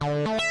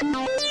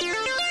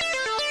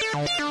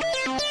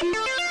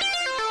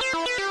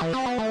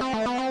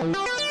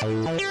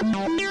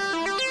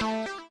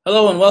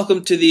Hello and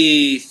welcome to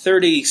the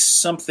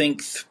 30-something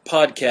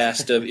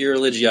podcast of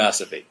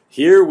Irreligiosity.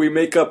 Here we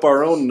make up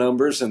our own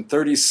numbers, and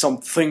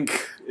 30-something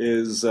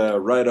is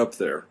right up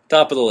there.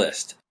 Top of the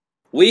list.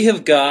 We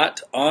have got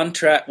on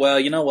track...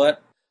 Well, you know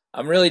what?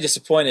 I'm really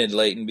disappointed,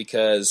 Leighton,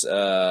 because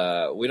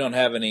we don't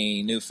have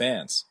any new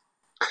fans.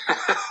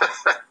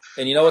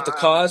 And you know what the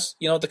cause?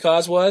 You know what the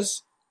cause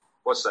was?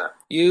 What's that?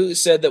 You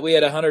said that we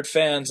had 100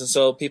 fans, and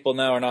so people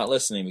now are not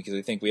listening because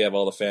we think we have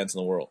all the fans in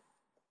the world.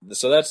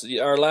 So that's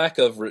our lack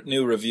of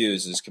new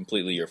reviews is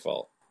completely your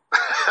fault.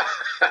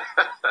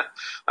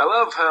 I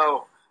love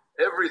how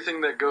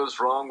everything that goes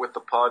wrong with the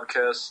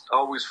podcast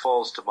always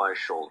falls to my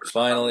shoulders.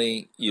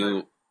 Finally,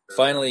 you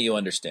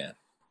understand.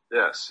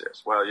 Yes.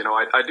 Well, you know,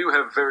 I do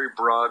have very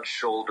broad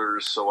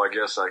shoulders, so I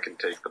guess I can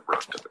take the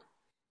brunt of it.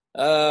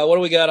 What do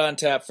we got on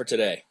tap for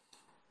today?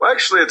 Well,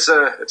 actually, it's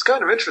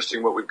kind of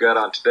interesting what we've got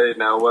on today.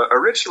 Now,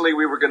 originally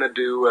we were going to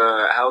do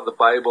how the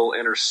Bible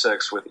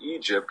intersects with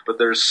Egypt, but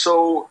there's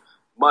so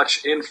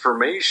much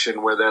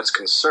information where that's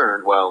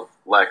concerned, well,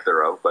 lack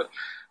thereof, but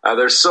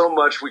there's so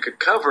much we could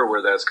cover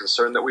where that's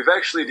concerned that we've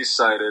actually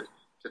decided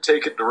to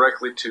take it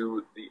directly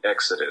to the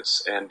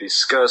Exodus and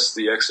discuss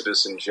the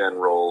Exodus in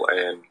general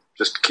and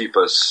just keep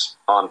us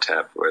on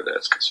tap where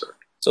that's concerned.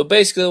 So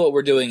basically what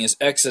we're doing is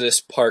Exodus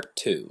Part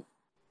 2.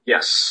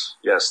 Yes.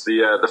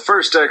 The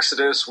first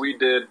Exodus we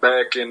did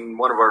back in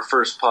one of our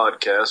first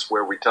podcasts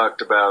where we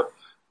talked about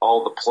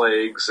all the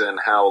plagues and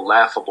how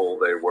laughable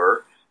they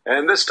were.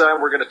 And this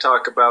time we're going to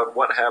talk about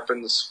what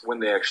happens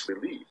when they actually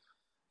leave.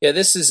 Yeah,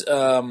 this is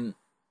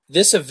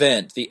this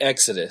event, the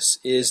Exodus,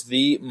 is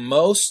the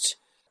most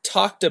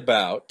talked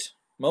about,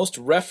 most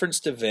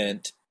referenced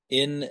event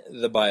in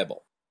the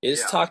Bible. It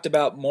is talked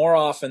about more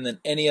often than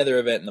any other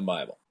event in the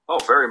Bible. Oh,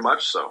 very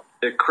much so.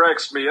 It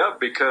cracks me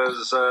up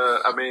because,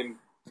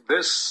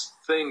 this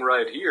thing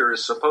right here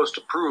is supposed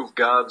to prove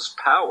God's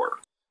power.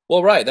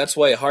 Well, right. That's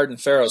why it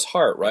hardened Pharaoh's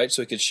heart, right?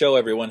 So he could show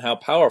everyone how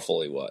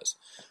powerful he was.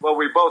 Well,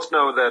 we both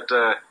know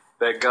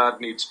that God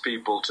needs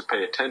people to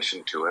pay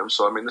attention to him,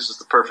 so, this is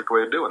the perfect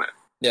way of doing it.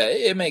 Yeah,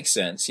 it makes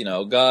sense. You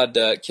know, God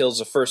kills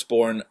the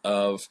firstborn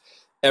of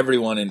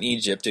everyone in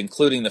Egypt,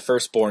 including the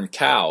firstborn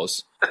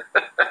cows.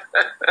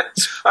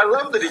 I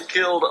love that he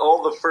killed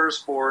all the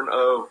firstborn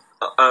of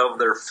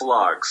their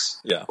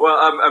flocks. Yeah.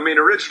 Well,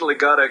 originally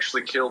God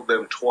actually killed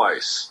them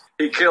twice.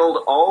 He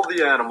killed all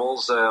the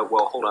animals.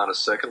 Hold on a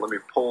second. Let me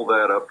pull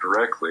that up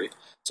directly.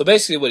 So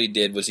basically what he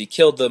did was he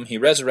killed them, he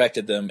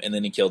resurrected them, and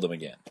then he killed them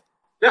again.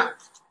 Yeah.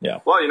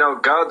 Well,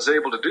 God's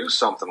able to do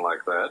something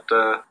like that.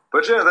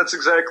 But yeah, that's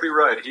exactly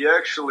right. He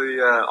actually,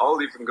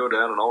 I'll even go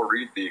down and I'll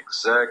read the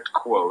exact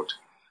quote.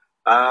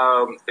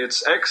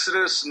 It's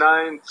Exodus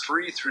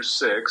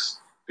 9:3-6.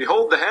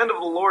 Behold, the hand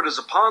of the Lord is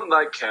upon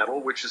thy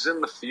cattle, which is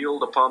in the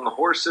field, upon the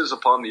horses,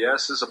 upon the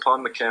asses,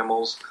 upon the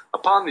camels,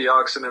 upon the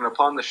oxen, and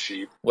upon the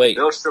sheep. Wait.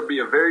 There shall be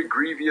a very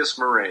grievous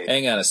murrain.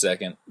 Hang on a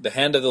second. The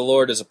hand of the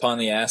Lord is upon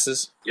the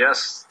asses?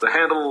 Yes, the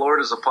hand of the Lord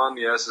is upon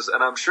the asses,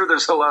 and I'm sure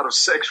there's a lot of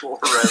sexual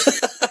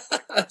harassment.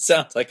 That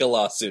sounds like a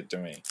lawsuit to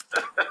me.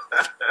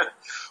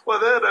 Well,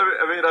 then,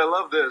 I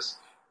love this.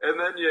 And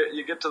then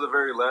you get to the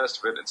very last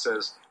of it, it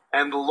says,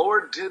 and the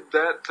Lord did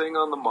that thing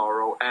on the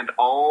morrow, and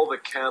all the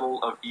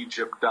cattle of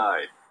Egypt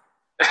died.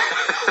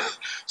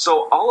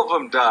 So all of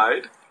them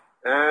died,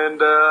 and,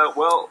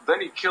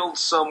 then he killed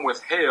some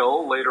with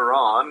hail later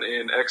on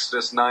in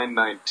Exodus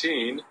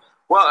 9:19.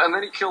 Well, and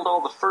then he killed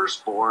all the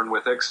firstborn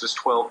with Exodus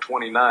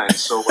 12:29.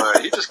 So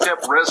he just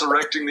kept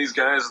resurrecting these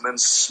guys and then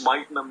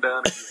smiting them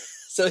down again.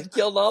 So he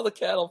killed all the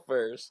cattle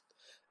first,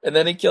 and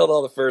then he killed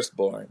all the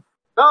firstborn.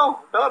 No.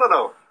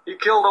 He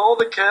killed all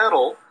the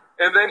cattle,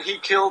 and then he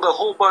killed a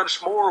whole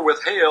bunch more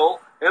with hail,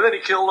 and then he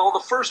killed all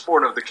the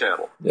firstborn of the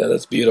cattle. Yeah,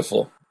 that's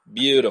beautiful.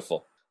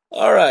 Beautiful.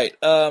 All right,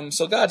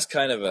 so God's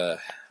kind of a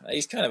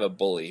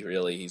bully,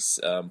 really. He's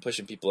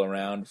pushing people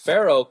around.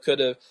 Pharaoh could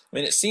have,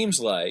 it seems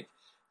like,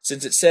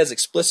 since it says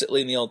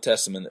explicitly in the Old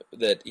Testament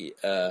that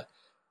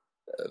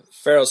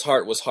Pharaoh's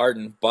heart was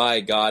hardened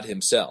by God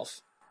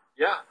himself.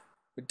 Yeah.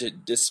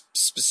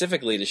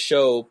 Specifically to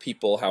show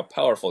people how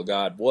powerful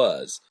God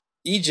was.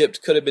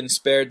 Egypt could have been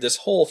spared this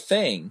whole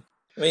thing.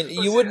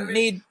 You wouldn't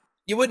need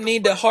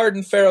to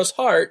harden Pharaoh's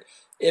heart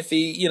if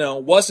he,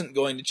 wasn't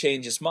going to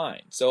change his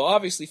mind. So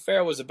obviously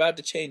Pharaoh was about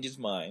to change his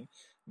mind.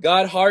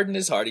 God hardened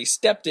his heart. He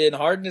stepped in,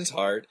 hardened his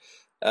heart,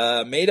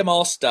 made him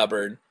all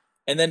stubborn,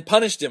 and then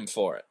punished him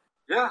for it.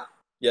 Yeah.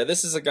 Yeah,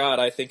 this is a God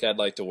I think I'd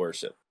like to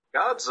worship.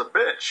 God's a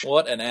bitch.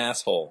 What an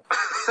asshole.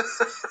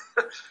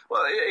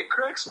 Well, it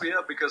cracks me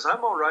up because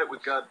I'm all right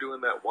with God doing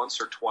that once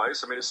or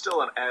twice. It's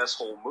still an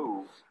asshole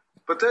move.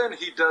 But then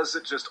he does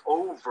it just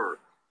over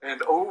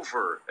and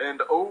over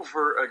and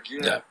over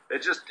again. Yeah.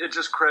 It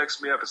just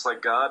cracks me up. It's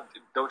like, God,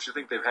 don't you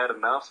think they've had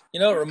enough?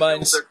 It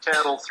reminds their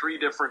cattle 3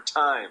 different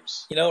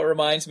times. You know what it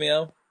reminds me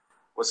of?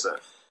 What's that?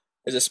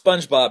 There's a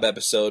SpongeBob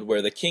episode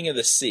where the King of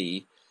the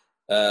Sea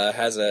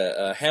has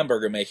a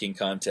hamburger making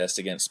contest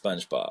against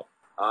SpongeBob.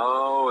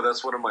 Oh,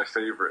 that's one of my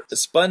favorites. The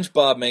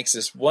SpongeBob makes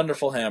this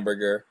wonderful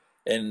hamburger,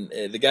 And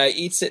the guy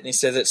eats it, and he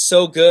says, "It's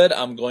so good,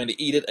 I'm going to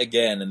eat it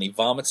again." And he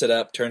vomits it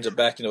up, turns it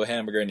back into a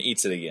hamburger, and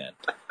eats it again.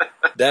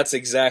 That's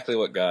exactly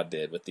what God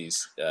did with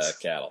these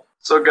cattle.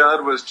 So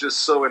God was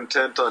just so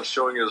intent on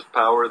showing his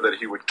power that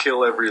he would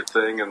kill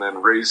everything and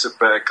then raise it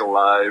back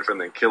alive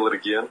and then kill it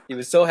again? He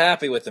was so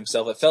happy with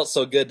himself. It felt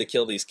so good to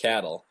kill these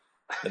cattle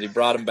that he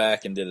brought them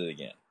back and did it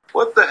again.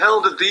 What the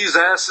hell did these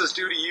asses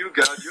do to you,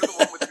 God? You're the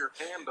one with your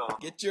hand on them.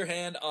 Get your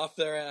hand off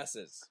their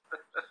asses.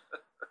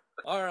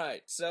 All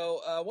right,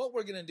 so what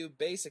we're going to do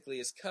basically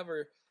is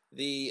cover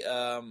the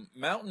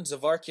mountains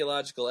of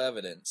archaeological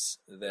evidence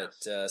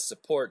that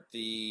support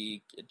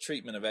the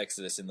treatment of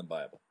Exodus in the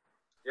Bible.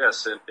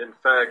 Yes, in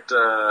fact,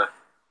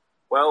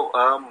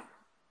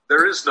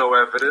 there is no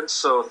evidence,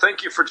 so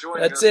thank you for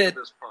joining That's us it.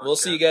 for this podcast. We'll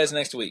see you guys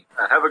next week.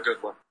 Have a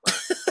good one.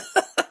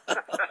 Bye.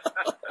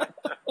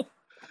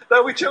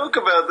 Now, we joke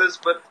about this,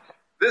 but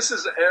this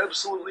is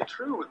absolutely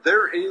true.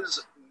 There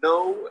is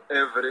no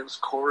evidence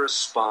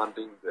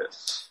corresponding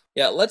this.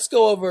 Yeah, let's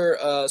go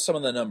over some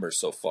of the numbers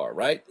so far,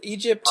 right?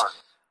 Egypt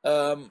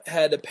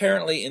had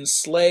apparently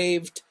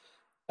enslaved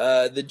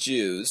the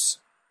Jews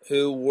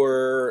who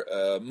were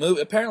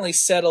apparently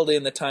settled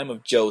in the time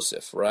of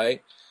Joseph,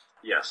 right?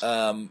 Yes.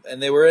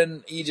 And they were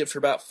in Egypt for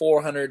about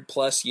 400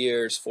 plus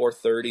years,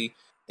 430.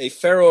 A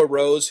pharaoh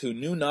arose who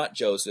knew not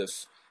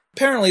Joseph.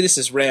 Apparently this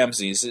is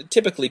Ramses.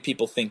 Typically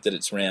people think that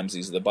it's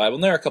Ramses of the Bible,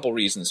 and there are a couple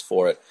reasons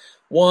for it.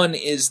 One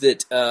is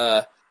that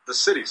the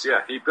cities,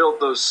 yeah. He built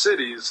those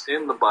cities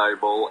in the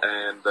Bible,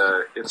 and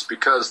it's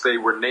because they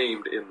were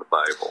named in the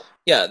Bible.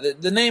 Yeah,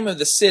 the name of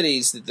the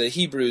cities that the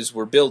Hebrews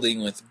were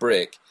building with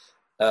brick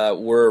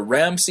were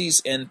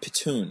Ramses and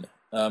Ptun.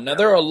 Now,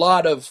 there are a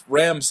lot of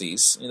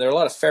Ramses. There are a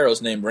lot of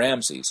pharaohs named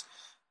Ramses.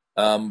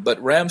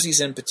 But Ramses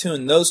and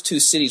Ptun, those two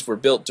cities were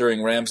built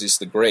during Ramses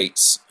the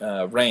Great's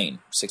reign,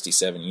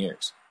 67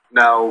 years.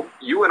 Now,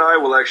 you and I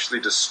will actually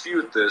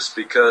dispute this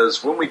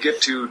because when we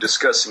get to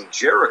discussing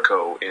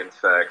Jericho, in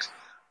fact,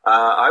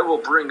 I will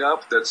bring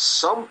up that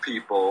some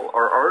people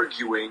are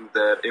arguing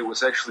that it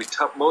was actually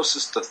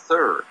Tutmosis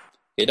III.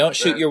 Okay, don't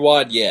shoot your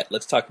wad yet.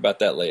 Let's talk about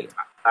that later.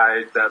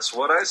 That's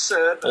what I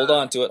said. Hold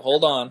on to it.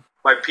 Hold on.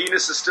 My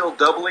penis is still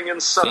doubling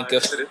in size. Think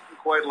of- It isn't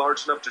quite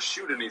large enough to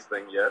shoot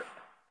anything yet.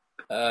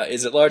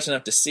 Is it large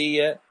enough to see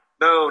yet?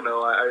 No,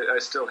 I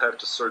still have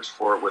to search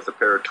for it with a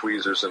pair of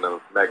tweezers and a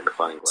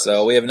magnifying glass.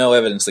 So we have no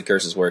evidence the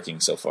curse is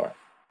working so far.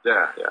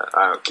 Yeah.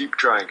 Keep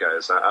trying,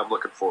 guys. I'm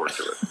looking forward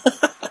to it.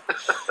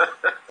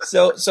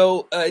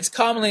 So it's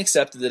commonly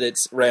accepted that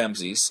it's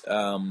Ramses,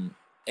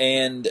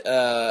 and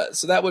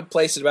so that would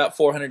place it about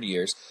 400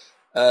 years.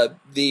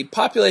 The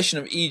population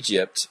of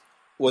Egypt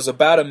was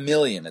about 1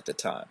 million at the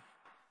time.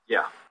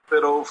 Yeah, a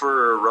bit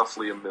over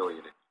roughly 1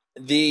 million.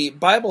 The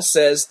Bible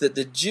says that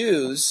the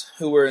Jews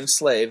who were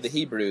enslaved, the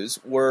Hebrews,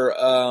 were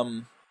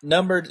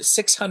numbered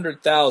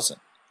 600,000.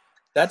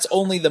 That's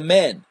only the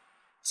men.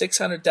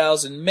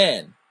 600,000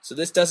 men. So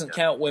this doesn't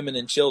count women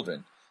and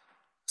children.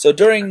 So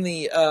during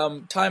the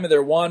time of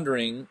their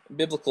wandering,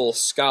 biblical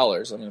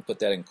scholars, I'm going to put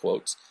that in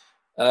quotes,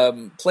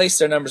 placed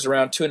their numbers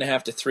around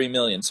 2.5 to 3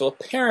 million. So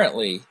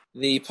apparently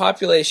the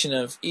population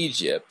of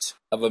Egypt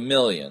of 1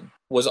 million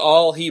was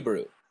all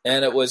Hebrew.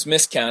 And it was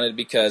miscounted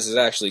because it's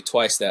actually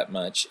twice that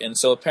much. And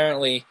so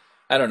apparently,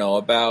 I don't know,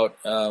 about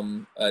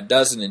a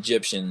dozen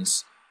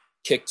Egyptians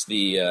kicked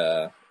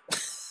the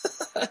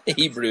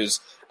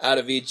Hebrews out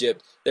of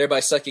Egypt, thereby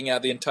sucking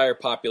out the entire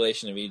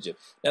population of Egypt.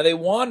 Now, they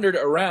wandered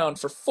around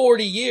for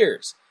 40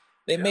 years.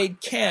 They made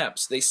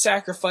camps. They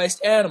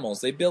sacrificed animals.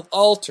 They built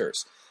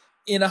altars.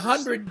 In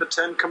 100... The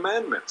Ten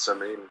Commandments, I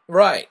mean...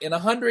 Right. In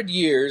 100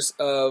 years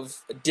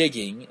of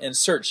digging and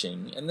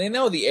searching, and they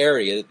know the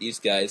area that these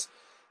guys...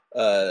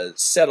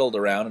 settled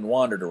around and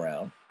wandered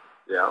around.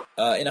 Yeah.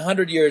 In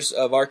 100 years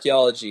of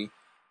archaeology,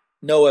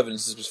 no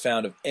evidence was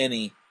found of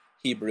any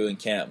Hebrew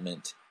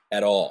encampment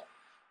at all.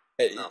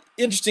 No.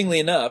 Interestingly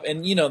enough,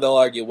 and they'll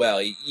argue, well,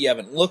 you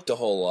haven't looked a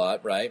whole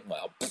lot, right?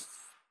 Well,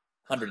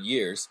 100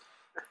 years.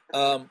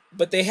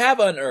 But they have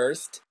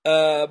unearthed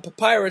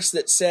papyrus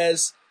that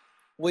says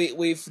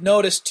we've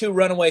noticed 2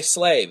 runaway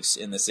slaves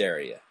in this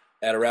area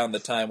at around the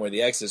time where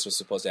the Exodus was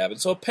supposed to happen.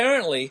 So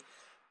apparently...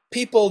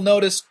 people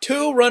noticed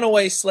 2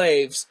 runaway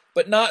slaves,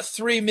 but not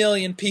 3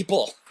 million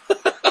people.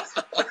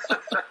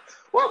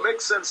 Well, it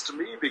makes sense to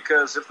me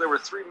because if there were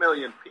 3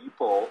 million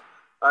people,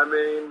 I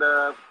mean,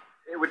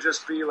 it would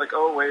just be like,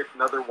 oh wait,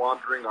 another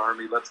wandering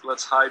army.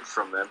 Let's hide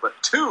from them. But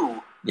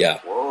 2, yeah.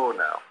 Whoa,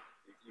 now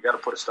you got to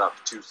put a stop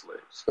to 2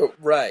 slaves.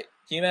 Right?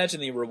 Can you imagine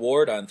the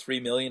reward on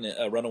 3 million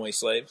runaway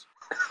slaves?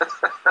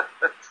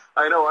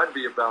 I know I'd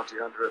be a bounty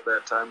hunter at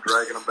that time,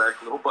 dragging them back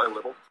little by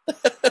little.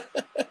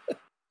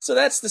 So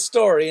that's the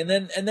story, and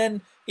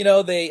then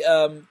they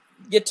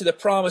get to the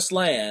promised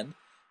land,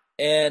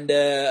 and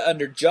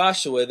under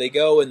Joshua they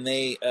go and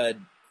they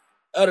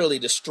utterly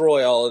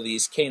destroy all of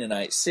these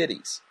Canaanite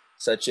cities,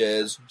 such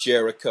as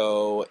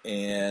Jericho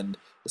and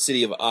the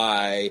city of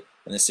Ai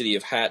and the city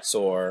of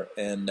Hatzor,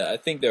 and I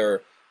think there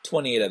are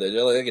 28 others.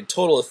 There are like a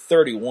total of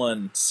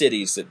 31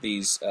 cities that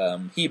these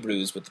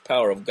Hebrews, with the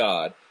power of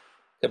God,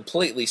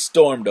 completely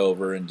stormed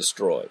over and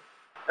destroyed.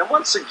 And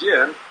once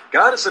again,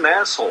 God is an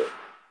asshole.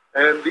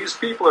 And these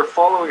people are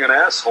following an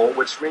asshole,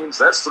 which means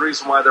that's the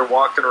reason why they're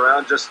walking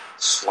around just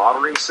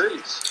slaughtering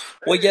cities.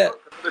 Well, Hey, yeah.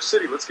 another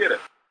city, let's get it.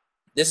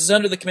 This is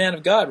under the command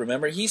of God,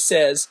 remember? He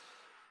says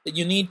that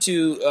you need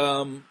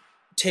to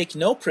take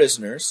no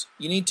prisoners.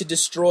 You need to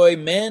destroy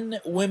men,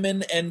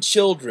 women, and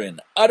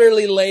children.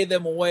 Utterly lay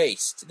them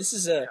waste. This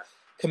is a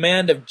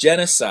command of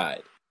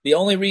genocide. The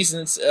only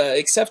reason it's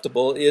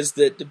acceptable is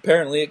that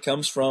apparently it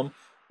comes from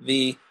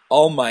the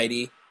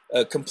almighty,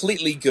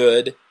 completely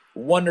good,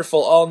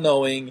 wonderful,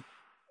 all-knowing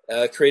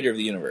creator of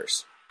the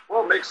universe.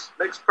 Well, it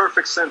makes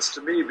perfect sense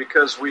to me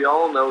because we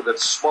all know that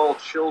small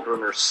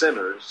children are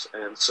sinners,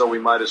 and so we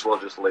might as well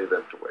just lay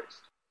them to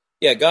waste.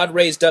 Yeah, God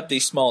raised up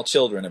these small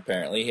children,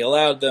 apparently. He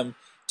allowed them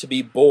to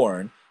be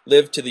born,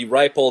 live to the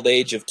ripe old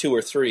age of 2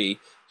 or 3,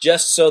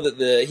 just so that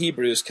the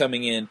Hebrews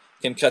coming in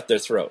can cut their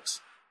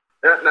throats.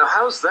 Now,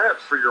 how's that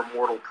for your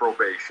mortal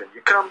probation?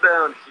 You come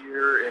down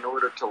here in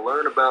order to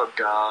learn about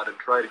God and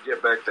try to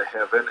get back to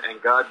heaven,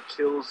 and God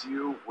kills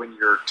you when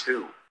you're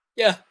 2.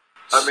 Yeah.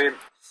 I mean...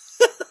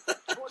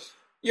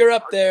 You're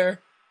up there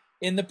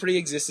in the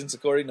pre-existence,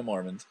 according to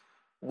Mormons,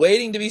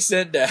 waiting to be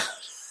sent down.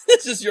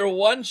 This is your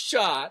one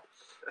shot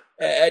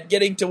at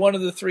getting to one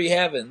of the 3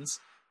 heavens,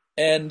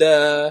 and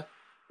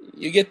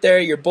you get there,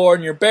 you're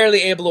born, you're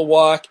barely able to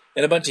walk,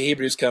 and a bunch of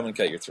Hebrews come and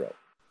cut your throat.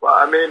 Well,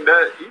 I mean,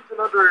 even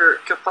under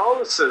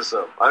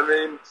Catholicism, I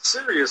mean,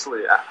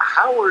 seriously,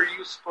 how are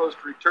you supposed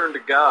to return to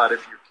God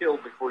if you're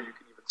killed before you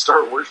can even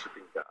start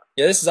worshiping God?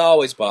 Yeah, this has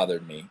always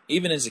bothered me.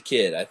 Even as a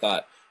kid, I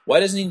thought, why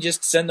doesn't he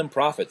just send them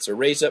prophets or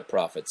raise up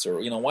prophets?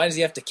 Or, why does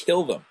he have to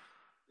kill them?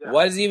 Yeah.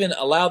 Why does he even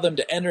allow them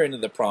to enter into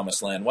the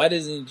promised land? Why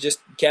doesn't he just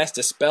cast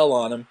a spell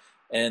on them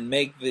and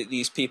make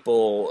these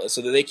people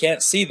so that they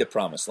can't see the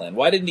promised land?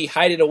 Why didn't he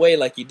hide it away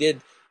like he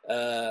did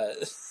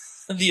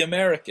the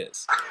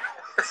Americas?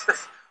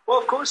 Well,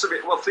 of course,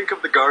 think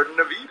of the Garden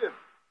of Eden.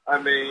 I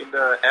mean,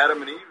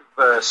 Adam and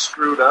Eve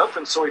screwed up,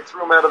 and so he threw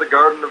them out of the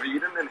Garden of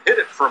Eden and hid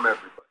it from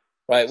everybody.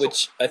 Right,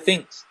 which I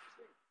think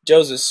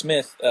Joseph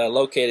Smith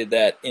located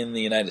that in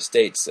the United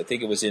States. I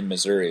think it was in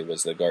Missouri,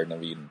 was the Garden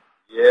of Eden.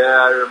 Yeah,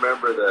 I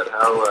remember that.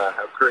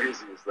 How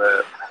crazy is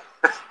that?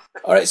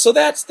 All right, so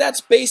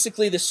that's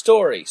basically the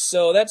story.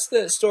 So that's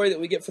the story that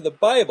we get for the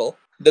Bible.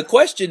 The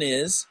question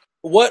is,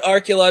 what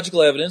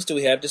archaeological evidence do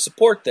we have to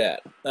support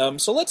that?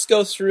 So let's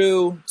go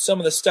through some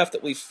of the stuff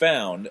that we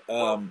found.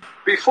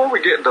 Before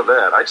we get into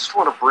that, I just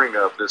want to bring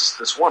up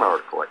this one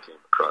article I came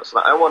across.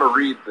 And I want to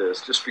read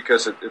this just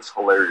because it's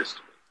hilarious to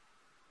me.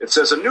 It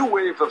says, a new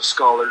wave of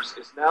scholars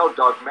is now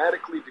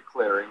dogmatically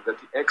declaring that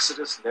the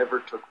Exodus never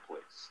took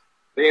place.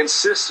 They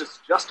insist it's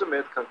just a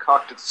myth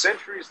concocted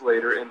centuries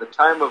later in the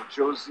time of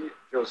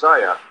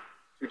Josiah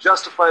to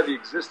justify the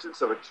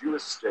existence of a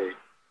Jewish state.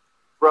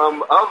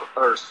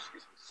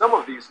 Some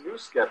of these new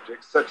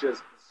skeptics, such as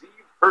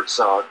Zeev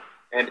Herzog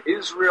and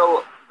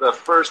Israel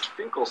I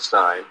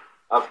Finkelstein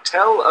of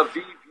Tel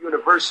Aviv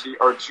University,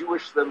 are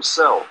Jewish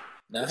themselves.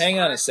 Now, hang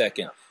on a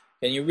second.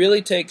 Can you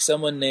really take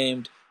someone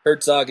named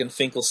Herzog and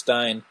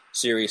Finkelstein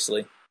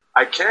seriously?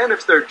 I can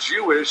if they're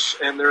Jewish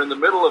and they're in the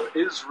middle of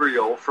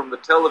Israel from the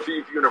Tel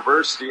Aviv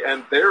University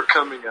and they're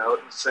coming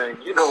out and saying,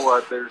 you know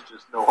what, there's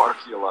just no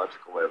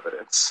archaeological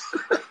evidence.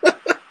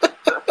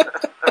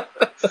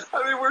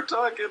 I mean, we're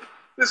talking,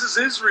 this is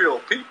Israel.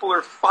 People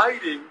are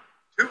fighting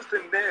tooth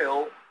and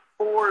nail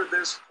for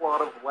this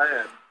plot of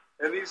land.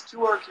 And these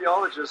 2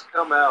 archaeologists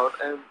come out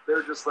and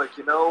they're just like,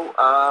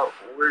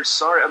 we're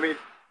sorry. I mean,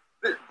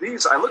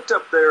 I looked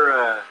up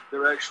their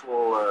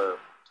actual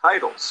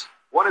titles.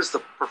 One is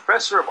the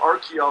Professor of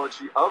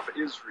Archaeology of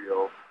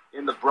Israel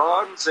in the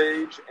Bronze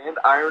Age and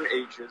Iron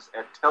Ages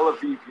at Tel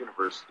Aviv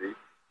University,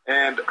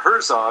 and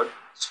Herzog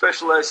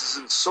specializes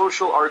in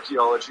social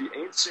archaeology,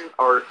 ancient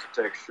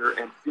architecture,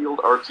 and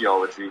field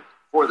archaeology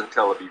for the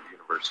Tel Aviv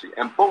University.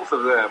 And both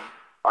of them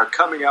are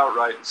coming out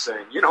right and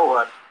saying, you know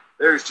what,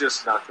 there's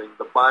just nothing.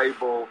 The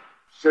Bible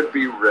should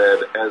be read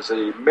as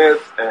a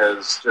myth,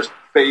 as just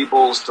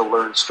fables to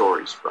learn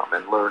stories from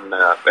and learn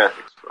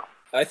ethics from.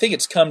 I think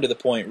it's come to the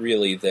point,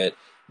 really, that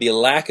the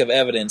lack of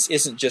evidence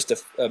isn't just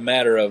a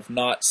matter of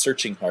not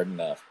searching hard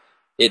enough.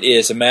 It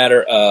is a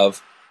matter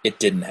of it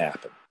didn't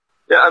happen.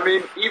 Yeah, I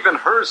mean, even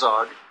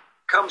Herzog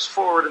comes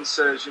forward and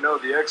says,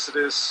 the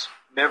Exodus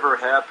never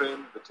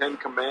happened, the 10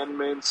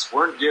 Commandments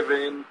weren't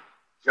given,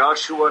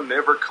 Joshua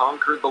never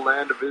conquered the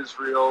land of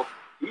Israel.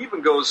 He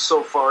even goes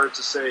so far as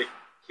to say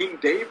King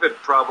David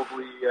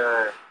probably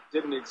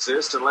didn't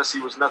exist unless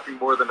he was nothing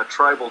more than a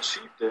tribal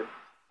chieftain.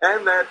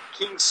 And that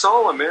King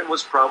Solomon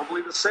was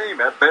probably the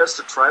same, at best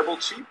a tribal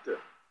chieftain.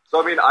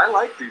 So, I mean, I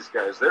like these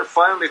guys. They're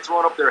finally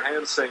throwing up their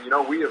hands saying,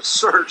 we have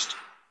searched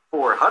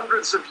for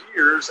hundreds of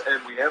years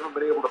and we haven't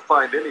been able to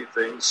find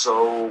anything,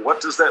 so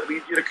what does that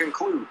lead you to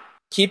conclude?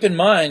 Keep in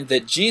mind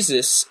that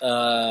Jesus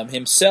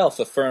himself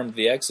affirmed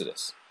the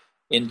Exodus.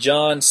 In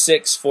John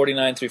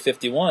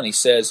 6:49-51, he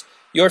says,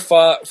 your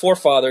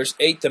forefathers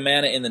ate the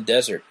manna in the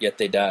desert, yet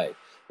they died.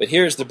 But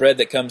here is the bread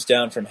that comes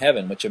down from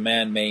heaven, which a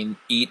man may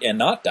eat and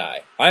not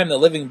die. I am the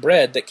living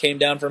bread that came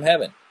down from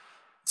heaven.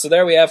 So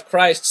there we have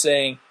Christ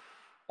saying,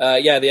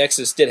 yeah, the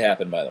Exodus did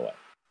happen, by the way.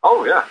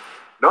 Oh, yeah.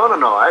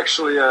 No.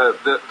 Actually,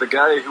 the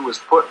guy who was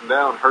putting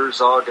down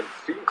Herzog and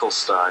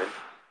Finkelstein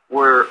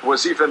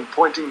was even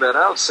pointing that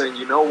out, saying,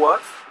 you know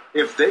what?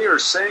 If they are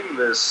saying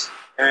this,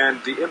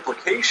 and the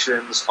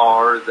implications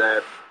are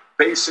that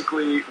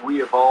basically we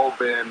have all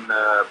been,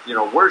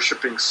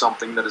 worshiping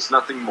something that is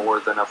nothing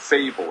more than a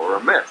fable or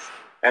a myth.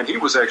 And he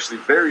was actually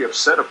very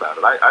upset about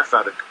it. I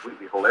found it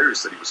completely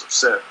hilarious that he was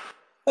upset.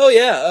 Oh,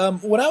 yeah.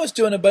 When I was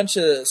doing a bunch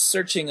of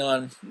searching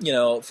on,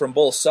 from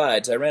both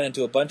sides, I ran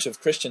into a bunch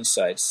of Christian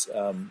sites.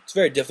 It's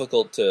very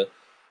difficult to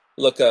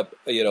look up,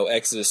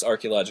 Exodus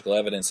archaeological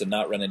evidence and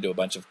not run into a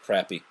bunch of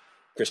crappy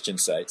Christian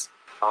sites.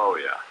 Oh,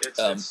 yeah.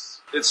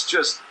 It's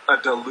just a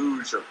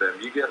deluge of them.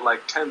 You get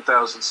like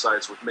 10,000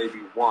 sites with maybe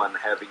one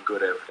having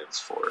good evidence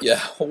for it.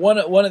 Yeah.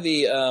 One of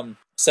the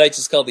sites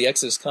is called the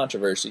Exodus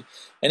Controversy.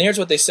 And here's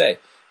what they say.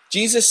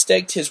 Jesus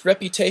staked his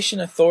reputation,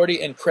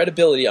 authority, and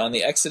credibility on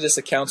the Exodus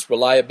account's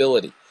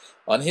reliability,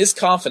 on his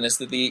confidence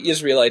that the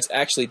Israelites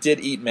actually did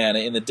eat manna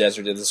in the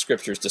desert as the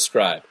scriptures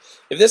describe.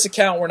 If this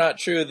account were not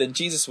true, then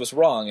Jesus was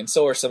wrong, and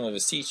so are some of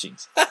his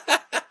teachings.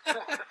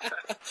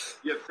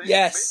 You think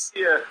Yes.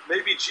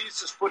 maybe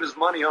Jesus put his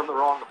money on the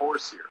wrong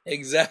horse here.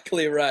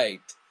 Exactly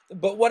right.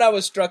 But what I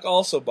was struck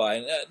also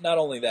by, not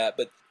only that,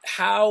 but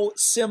how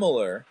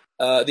similar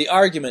the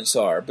arguments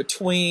are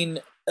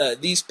between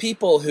these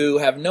people who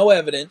have no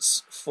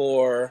evidence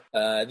for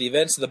the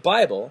events of the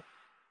Bible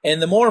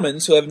and the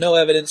Mormons who have no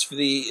evidence for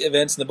the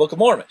events in the Book of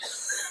Mormon.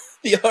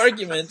 The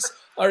arguments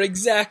are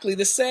exactly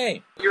the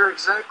same. You're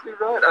exactly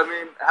right. I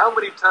mean, how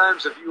many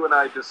times have you and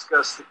I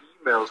discussed the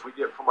emails we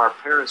get from our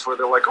parents where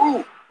they're like,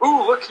 ooh,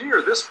 look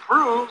here, this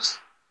proves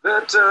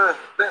that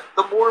that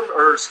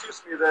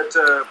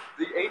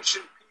the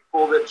ancient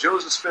people that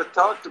Joseph Smith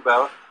talked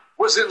about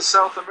was in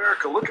South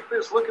America. Look at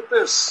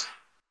this.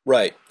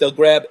 Right. They'll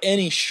grab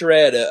any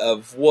shred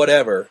of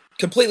whatever,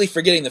 completely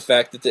forgetting the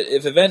fact that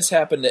if events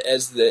happened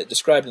as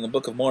described in the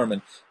Book of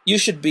Mormon, you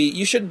shouldn't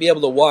be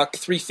able to walk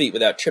 3 feet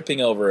without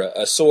tripping over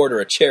a sword or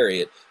a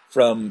chariot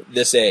from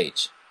this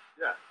age.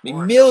 Yeah. I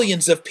mean,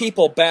 millions of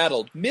people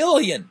battled.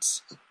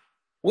 Millions!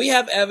 We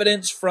have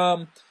evidence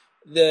from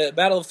the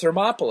Battle of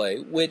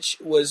Thermopylae, which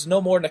was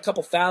no more than a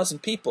couple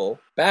thousand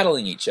people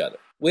battling each other.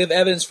 We have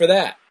evidence for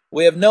that.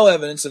 We have no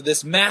evidence of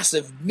this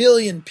massive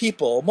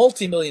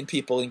multi-million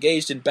people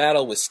engaged in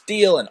battle with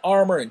steel and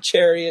armor and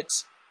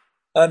chariots.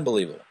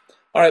 Unbelievable.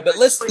 All right, but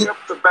let's bring up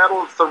the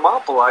Battle of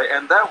Thermopylae,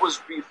 and that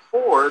was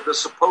before the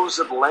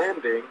supposed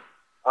landing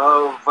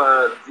of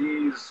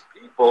these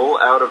people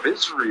out of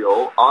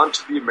Israel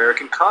onto the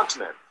American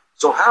continent.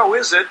 So how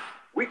is it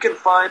we can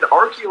find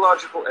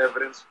archaeological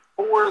evidence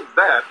for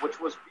that, which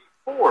was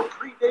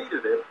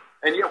predated it,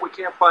 and yet we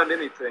can't find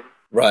anything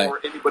right. or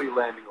anybody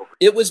landing over it?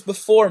 It was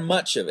before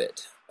much of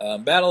it.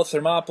 Battle of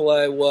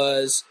Thermopylae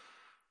was,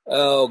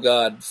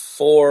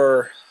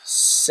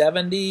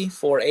 470,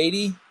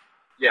 480?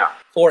 Yeah.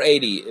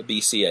 480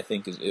 BC, I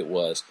think it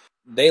was.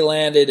 They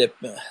landed,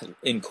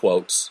 in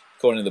quotes,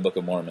 according to the Book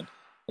of Mormon,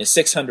 in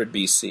 600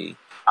 BC.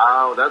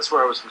 Oh, that's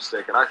where I was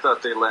mistaken. I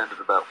thought they landed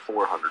about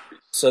 400 BC.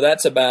 So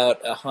that's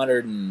about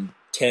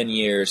 110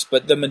 years,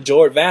 but the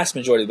vast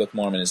majority of the Book of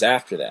Mormon is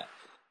after that.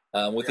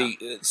 With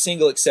the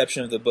single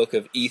exception of the Book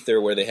of Ether,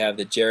 where they have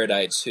the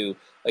Jaredites who,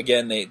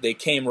 again, they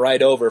came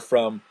right over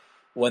from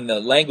when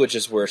the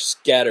languages were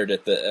scattered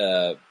at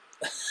the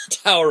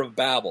Tower of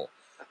Babel.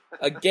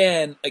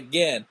 Again,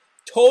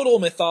 total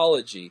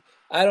mythology.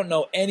 I don't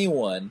know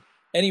anyone,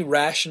 any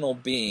rational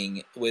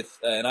being with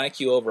an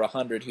IQ over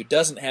 100 who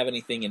doesn't have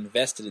anything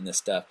invested in this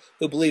stuff,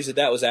 who believes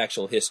that was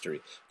actual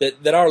history.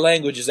 That our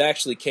languages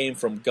actually came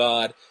from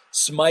God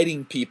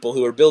smiting people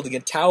who were building a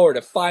tower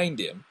to find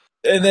him.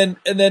 And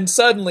then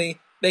suddenly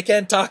they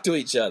can't talk to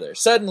each other.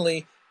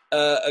 Suddenly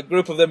a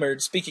group of them are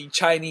speaking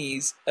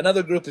Chinese,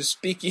 another group is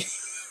speaking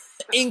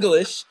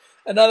English,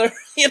 another,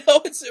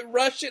 it's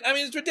Russian. I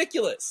mean, it's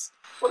ridiculous.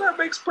 Well, that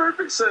makes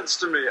perfect sense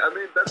to me. I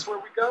mean, that's where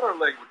we got our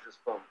languages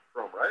from,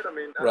 right? I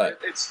mean, right.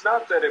 It's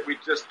not that we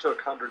just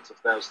took hundreds of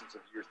thousands of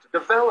years to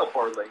develop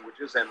our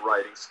languages and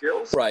writing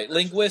skills. Right.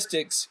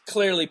 Linguistics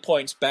clearly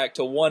points back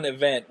to one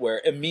event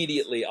where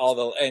immediately all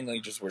the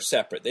languages were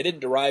separate. They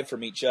didn't derive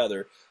from each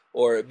other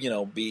or,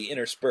 be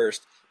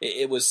interspersed.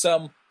 It was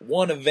some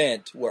one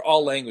event where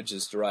all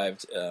languages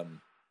derived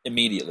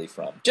immediately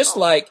from. Just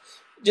like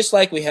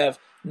we have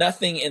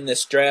nothing in the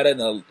strata and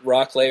the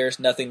rock layers,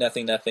 nothing,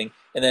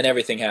 and then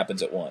everything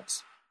happens at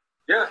once.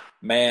 Yeah.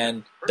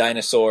 Man,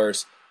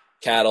 dinosaurs,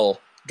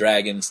 cattle,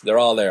 dragons, they're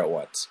all there at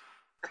once.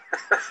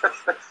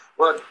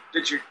 Well,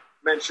 did you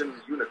mention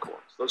unicorns?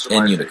 Those are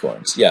and my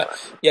unicorns,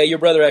 favorites. Yeah, your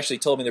brother actually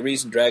told me the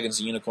reason dragons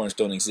and unicorns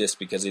don't exist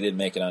because they didn't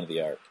make it onto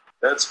the ark.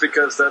 That's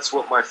because that's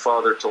what my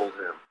father told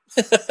him.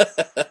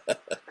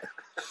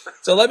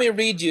 So let me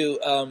read you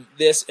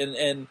this,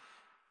 and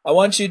I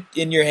want you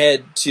in your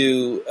head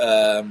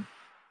to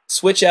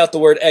switch out the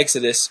word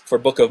Exodus for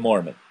Book of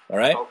Mormon, all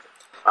right? Okay.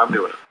 I'm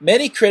doing it.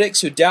 Many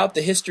critics who doubt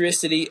the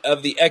historicity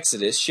of the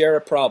Exodus share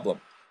a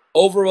problem: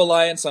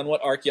 over-reliance on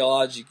what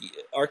archaeology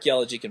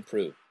can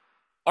prove.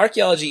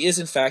 Archaeology is,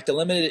 in fact, a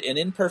limited and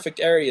imperfect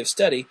area of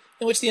study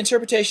in which the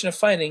interpretation of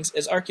findings,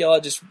 as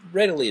archaeologists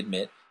readily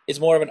admit, is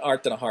more of an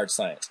art than a hard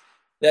science.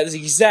 That is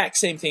the exact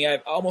same thing.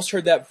 I've almost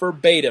heard that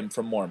verbatim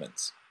from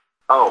Mormons.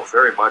 Oh,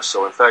 very much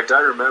so. In fact,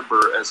 I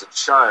remember as a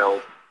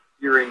child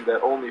hearing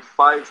that only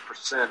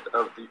 5%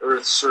 of the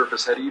Earth's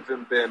surface had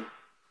even been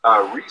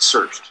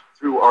researched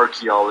through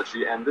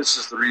archaeology, and this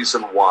is the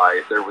reason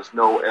why there was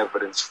no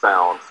evidence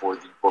found for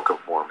the Book of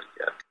Mormon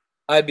yet.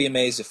 I'd be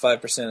amazed if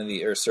 5% of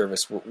the Earth's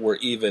surface were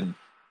even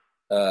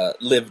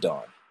lived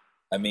on.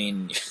 I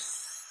mean,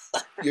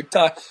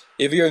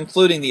 if you're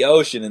including the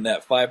ocean in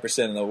that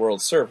 5% of the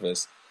world's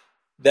surface,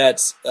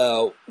 that's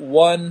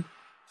 1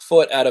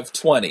 foot out of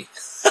 20.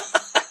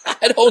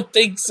 I don't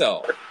think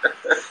so.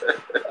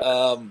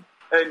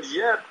 And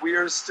yet, we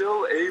are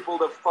still able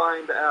to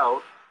find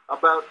out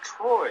about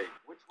Troy,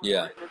 which was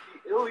written in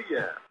the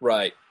Iliad.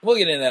 Right. We'll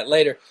get into that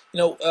later.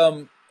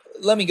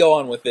 Let me go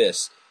on with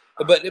this.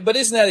 But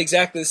isn't that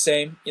exactly the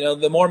same?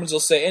 The Mormons will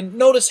say, and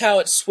notice how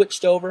it's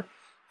switched over,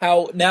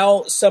 how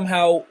now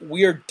somehow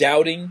we're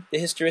doubting the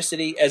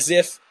historicity as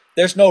if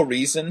there's no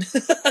reason.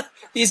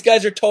 These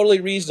guys are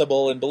totally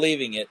reasonable in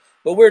believing it,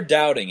 but we're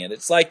doubting it.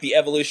 It's like the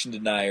evolution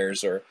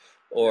deniers or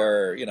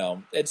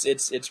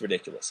it's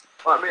ridiculous.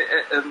 Well, I mean,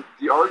 and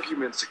the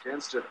arguments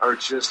against it are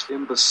just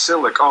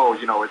imbecilic. Oh,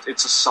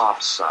 it's a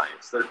soft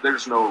science.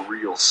 There's no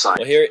real science.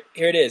 Well, here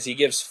it is. He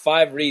gives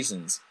 5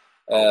 reasons,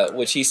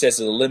 which he says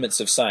are the limits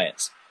of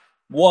science.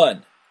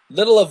 1,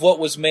 little of what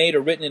was made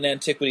or written in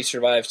antiquity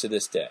survives to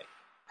this day.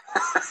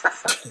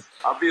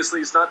 Obviously,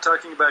 he's not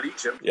talking about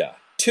Egypt. Yeah.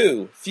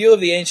 2, few of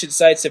the ancient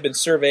sites have been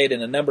surveyed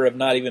and a number have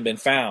not even been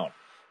found.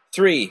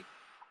 3,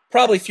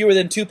 probably fewer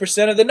than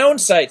 2% of the known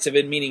sites have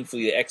been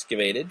meaningfully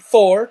excavated.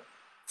 4,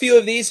 few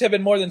of these have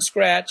been more than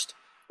scratched.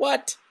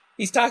 What?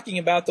 He's talking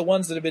about the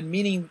ones that have been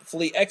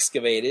meaningfully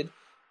excavated,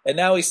 and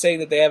now he's saying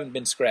that they haven't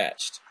been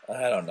scratched.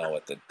 I don't know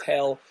what the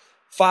hell.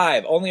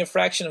 5, only a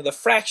fraction of the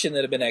fraction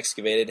that have been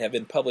excavated have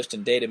been published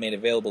in data made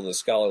available to the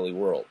scholarly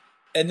world.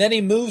 And then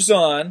he moves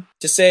on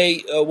to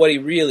say what he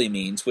really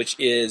means, which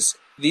is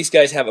these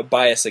guys have a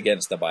bias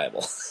against the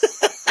Bible.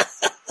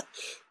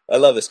 I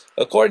love this.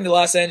 According to the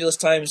Los Angeles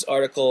Times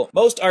article,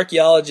 most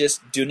archaeologists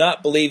do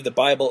not believe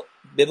the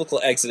biblical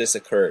Exodus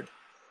occurred.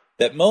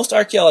 That most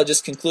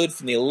archaeologists conclude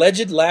from the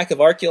alleged lack of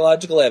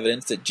archaeological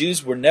evidence that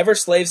Jews were never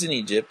slaves in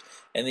Egypt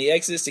and the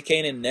Exodus to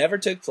Canaan never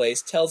took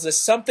place tells us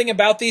something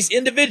about these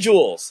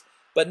individuals,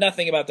 but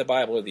nothing about the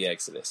Bible or the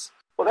Exodus.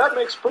 Well, that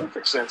makes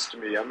perfect sense to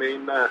me. I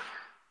mean,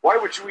 why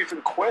would you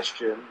even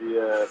question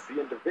the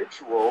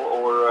individual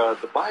or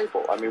the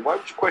Bible? I mean, why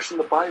would you question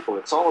the Bible?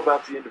 It's all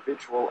about the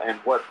individual and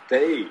what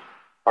they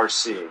are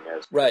seeing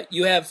as. Right.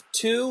 You have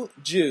 2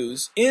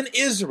 Jews in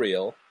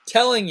Israel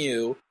telling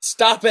you,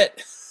 stop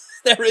it.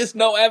 There is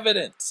no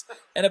evidence.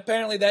 And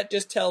apparently that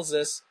just tells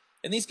us,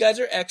 and these guys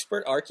are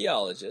expert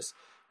archaeologists,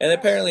 and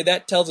apparently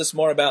that tells us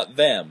more about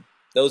them,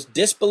 those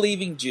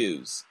disbelieving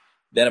Jews,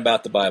 than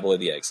about the Bible or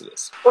the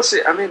Exodus. Well,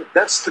 see, I mean,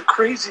 that's the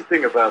crazy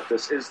thing about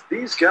this, is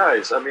these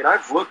guys, I mean,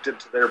 I've looked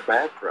into their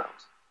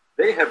backgrounds.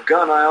 They have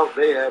gone out,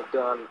 they have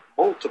done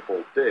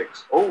multiple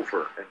digs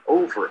over and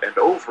over and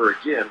over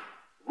again,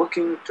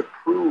 looking to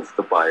prove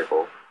the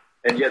Bible,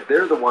 and yet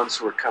they're the ones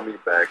who are coming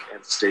back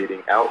and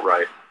stating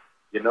outright,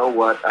 you know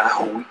what,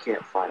 we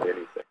can't find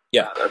anything.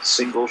 Yeah. Not a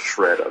single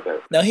shred of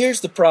it. Now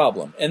here's the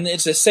problem, and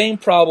it's the same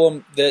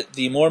problem that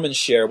the Mormons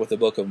share with the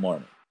Book of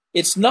Mormon.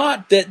 It's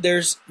not that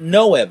there's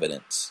no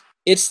evidence.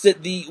 It's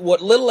that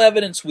what little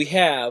evidence we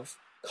have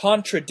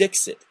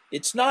contradicts it.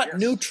 It's not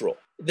neutral.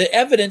 The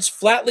evidence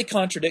flatly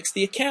contradicts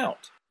the account.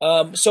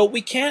 So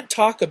we can't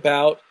talk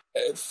about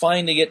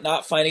finding it,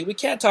 not finding it. We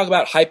can't talk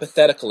about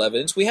hypothetical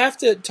evidence. We have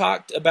to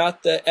talk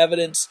about the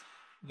evidence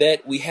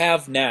that we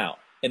have now.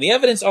 And the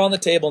evidence on the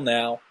table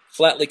now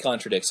flatly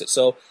contradicts it.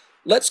 So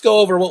let's go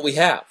over what we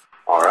have.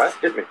 All right,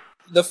 hit me.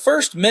 The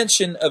first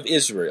mention of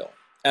Israel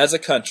as a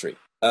country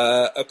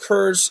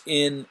occurs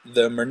in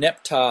the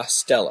Merneptah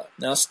Stela.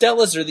 Now,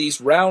 stelas are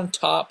these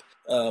round-top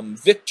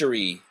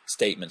victory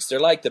statements. They're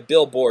like the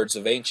billboards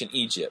of ancient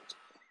Egypt.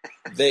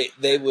 They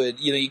would,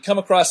 you come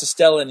across a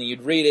stela and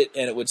you'd read it,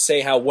 and it would say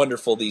how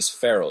wonderful these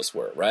pharaohs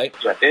were, right?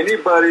 Yeah,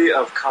 anybody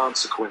of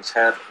consequence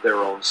had their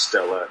own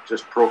stela,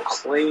 just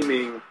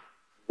proclaiming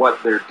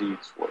what their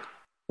deeds were.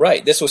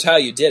 Right, this was how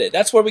you did it.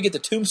 That's where we get the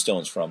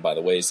tombstones from, by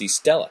the way, is these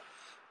stela.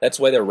 That's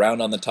why they're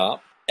round on the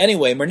top.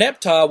 Anyway,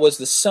 Merneptah was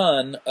the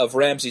son of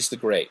Ramses the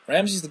Great.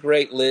 Ramses the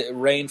Great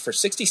reigned for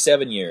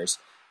 67 years.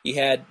 He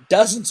had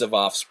dozens of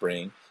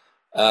offspring,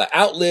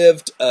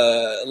 outlived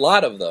a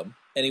lot of them,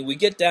 and we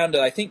get down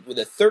to, I think,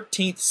 the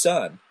 13th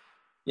son,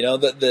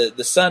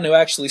 the son who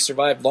actually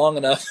survived long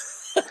enough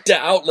to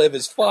outlive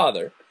his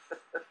father,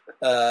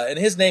 and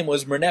his name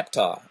was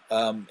Merneptah.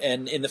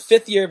 And in the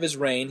 5th year of his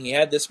reign, he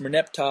had this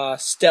Merneptah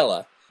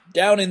Stela.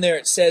 Down in there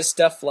it says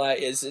stuff like,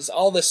 is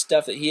all this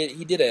stuff that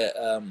he did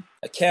a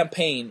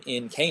campaign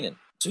in Canaan.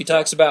 So he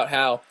talks about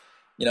how,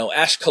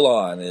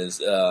 Ashkelon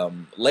is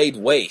laid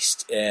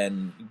waste,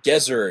 and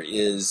Gezer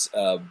is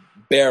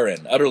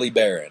barren, utterly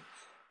barren.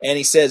 And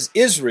he says,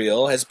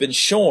 Israel has been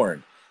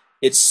shorn.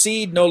 Its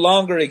seed no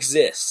longer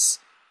exists.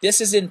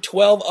 This is in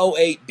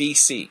 1208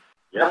 BC.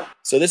 Yeah.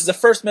 So this is the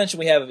first mention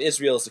we have of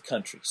Israel as a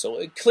country.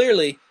 So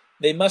clearly,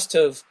 they must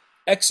have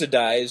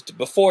exodized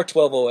before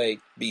 1208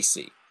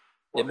 BC.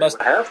 Well, they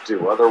would have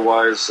to.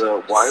 Otherwise,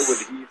 why would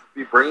he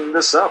be bringing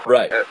this up?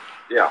 Right.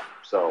 Yeah,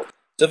 so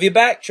if you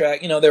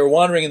backtrack, they were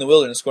wandering in the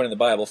wilderness according to the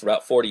Bible for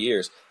about 40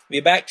 years. If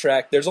you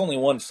backtrack, there's only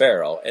one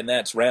pharaoh, and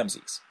that's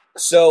Ramses.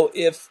 So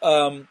if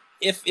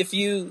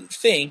you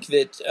think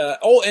that...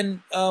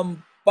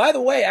 by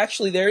the way,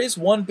 actually, there is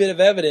one bit of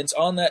evidence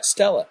on that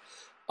stela.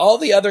 All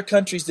the other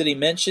countries that he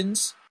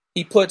mentions,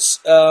 he puts...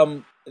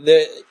 in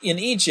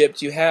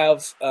Egypt, you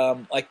have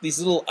like these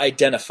little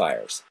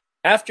identifiers.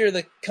 After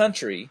the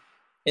country...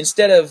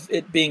 Instead of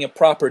it being a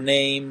proper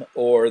name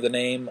or the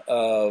name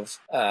of,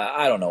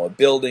 a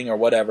building or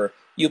whatever,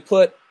 you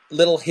put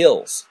little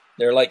hills.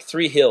 There are like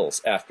 3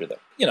 hills after them,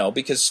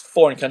 because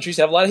foreign countries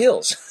have a lot of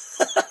hills.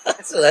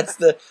 So it's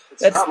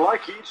not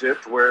like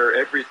Egypt where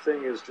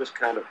everything is just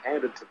kind of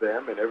handed to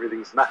them and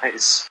everything's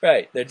nice.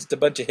 Right, they're just a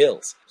bunch of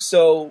hills.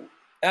 So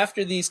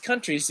after these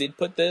countries, they'd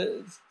put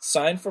the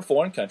sign for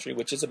foreign country,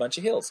 which is a bunch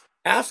of hills.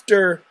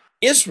 After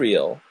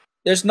Israel,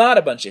 there's not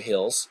a bunch of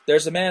hills.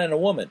 There's a man and a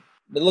woman.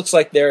 It looks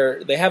like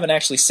they haven't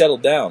actually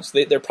settled down,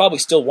 so they're probably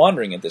still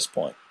wandering at this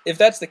point. If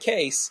that's the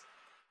case,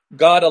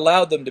 God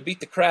allowed them to beat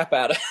the crap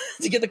out of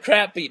to get the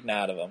crap beaten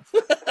out of them.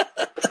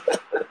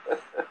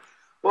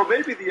 Well,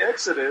 maybe the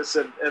Exodus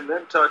and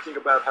them talking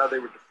about how they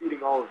were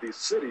defeating all of these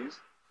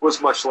cities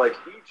was much like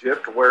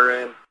Egypt,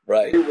 wherein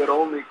right. they would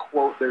only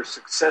quote their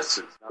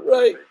successes. Not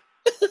right.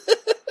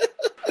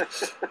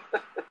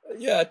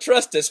 Yeah,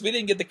 trust us. We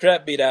didn't get the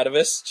crap beat out of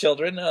us,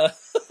 children.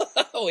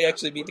 We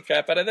actually beat the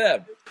crap out of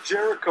them.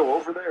 Jericho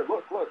over there.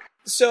 Look.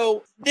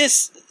 So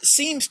this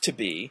seems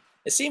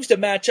to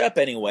match up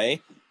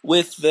anyway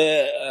with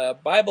the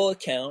Bible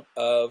account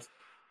of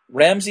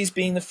Ramses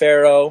being the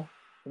pharaoh,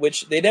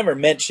 which they never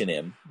mention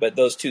him, but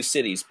those 2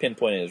 cities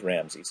pinpointed as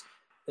Ramses,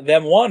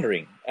 them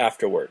wandering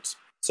afterwards.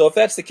 So if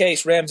that's the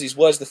case, Ramses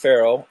was the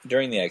pharaoh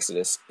during the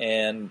Exodus,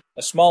 and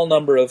a small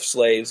number of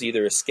slaves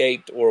either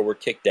escaped or were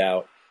kicked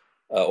out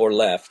or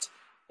left,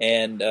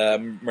 and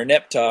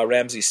Merneptah,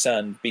 Ramses'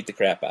 son, beat the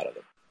crap out of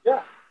them.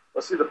 Yeah.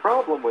 Well, see, the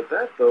problem with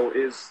that, though,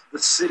 is the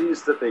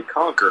cities that they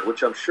conquered,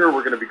 which I'm sure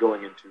we're going to be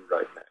going into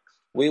right next.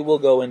 We will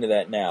go into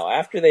that now.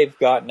 After they've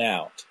gotten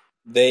out,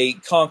 they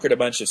conquered a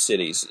bunch of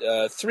cities.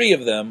 3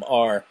 of them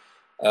are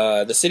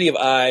the city of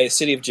Ai, the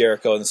city of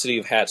Jericho, and the city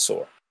of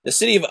Hatzor. The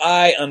city of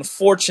Ai,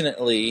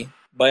 unfortunately,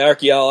 by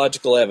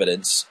archaeological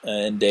evidence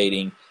and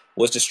dating,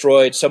 was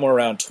destroyed somewhere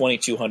around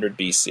 2200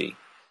 BC.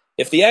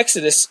 If the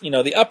Exodus,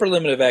 the upper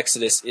limit of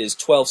Exodus is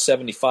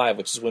 1275,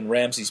 which is when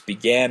Ramses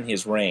began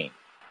his reign.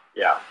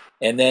 Yeah.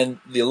 And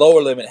then the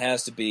lower limit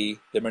has to be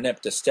the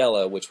Merneptah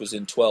Stela, which was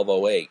in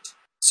 1208.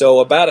 So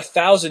about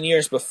 1,000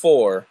 years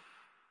before,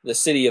 the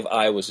city of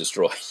Ai was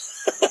destroyed.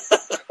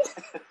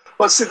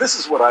 Well, see, this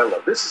is what I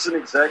love. This is an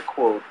exact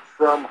quote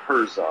from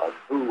Herzog,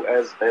 who,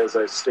 as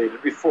I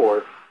stated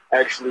before,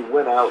 actually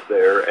went out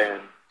there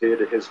and did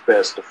his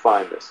best to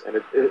find this.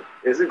 And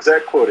his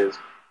exact quote is,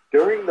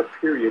 during the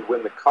period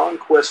when the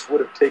conquest would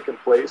have taken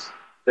place,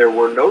 there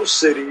were no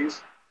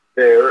cities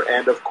there,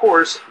 and of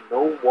course,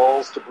 no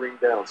walls to bring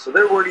down. So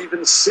there weren't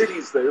even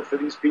cities there for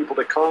these people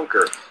to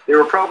conquer. They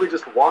were probably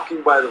just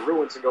walking by the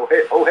ruins and go,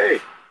 hey,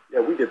 yeah,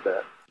 we did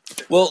that.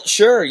 Well,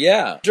 sure,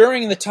 yeah.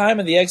 During the time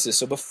of the Exodus,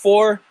 so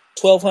before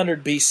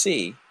 1200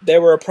 BC,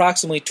 there were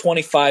approximately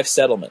 25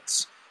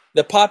 settlements.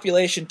 The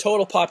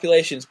total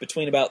population is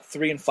between about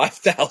 3,000 and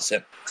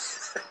 5,000.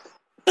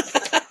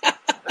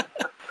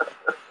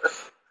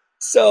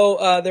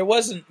 So there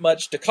wasn't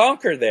much to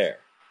conquer there.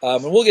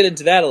 And we'll get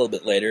into that a little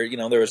bit later.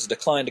 There was a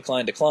decline,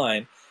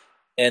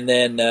 and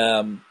then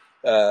an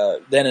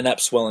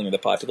upswelling of the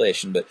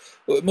population. But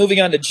moving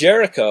on to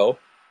Jericho,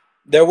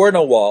 there were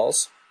no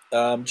walls.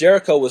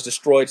 Jericho was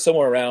destroyed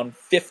somewhere around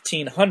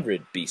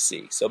 1500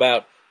 BC, so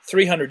about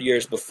 300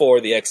 years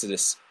before the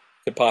Exodus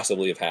could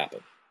possibly have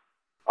happened.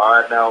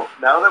 All right, now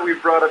that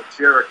we've brought up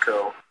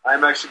Jericho,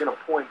 I'm actually going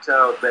to point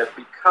out that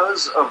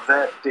because of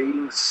that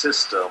dating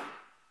system,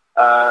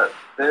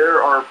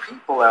 there are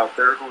people out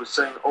there who are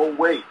saying, oh,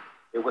 wait,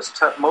 it was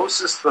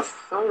Tutmosis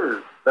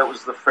III that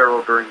was the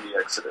pharaoh during the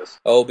Exodus.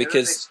 Oh,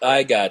 because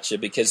I gotcha,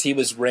 because he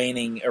was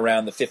reigning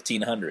around the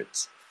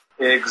 1500s.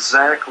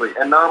 Exactly,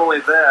 and not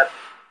only that,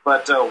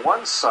 but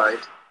one site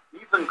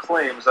even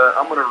claims,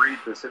 I'm going to read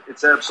this,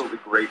 it's absolutely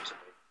great to me.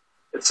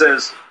 It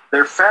says,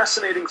 their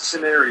fascinating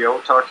scenario,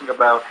 talking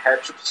about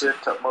Hatshepsut,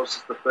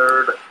 Tutmosis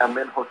III,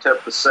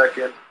 Amenhotep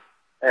II,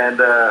 and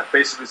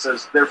basically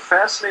says, their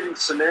fascinating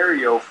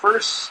scenario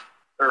fits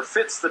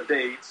the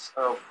dates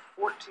of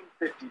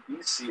 1450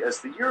 BC as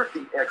the year of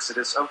the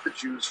exodus of the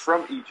Jews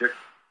from Egypt,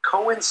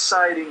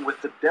 coinciding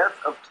with the death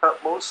of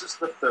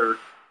Tutmosis III,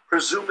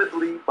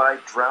 presumably by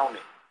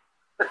drowning.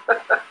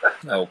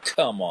 Oh,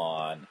 come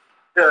on.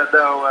 Yeah,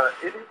 now,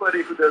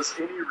 anybody who does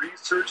any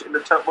research into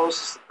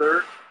Tutmosis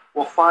III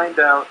will find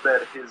out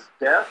that his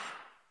death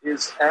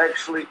is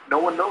actually, no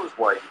one knows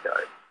why he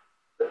died.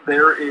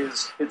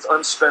 It's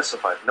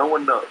unspecified. No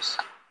one knows.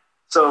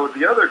 So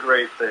the other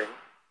great thing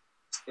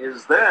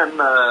is then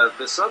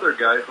this other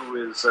guy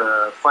who is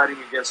fighting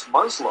against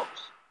Muslims,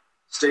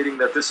 stating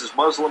that this is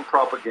Muslim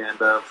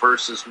propaganda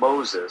versus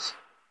Moses.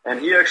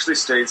 And he actually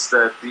states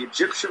that the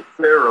Egyptian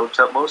pharaoh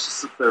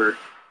Tutmosis III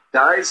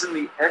dies in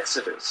the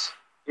Exodus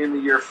in the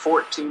year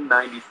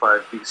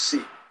 1495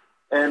 BC.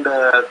 And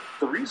the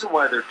reason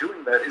why they're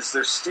doing that is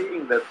they're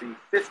stating that the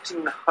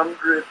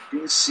 1500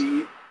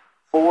 BC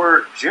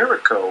for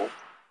Jericho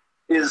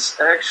is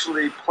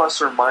actually plus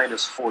or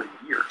minus 40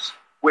 years,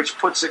 which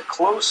puts it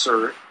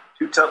closer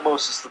to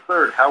Tutmosis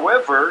III.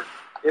 However,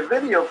 if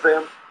any of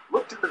them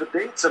looked into the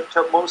dates of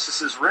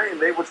Tutmosis' reign,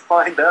 they would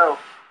find out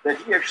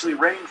that he actually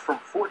reigned from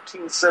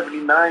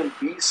 1479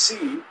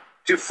 BC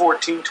to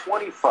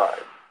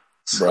 1425.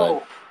 So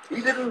Right.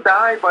 he didn't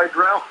die by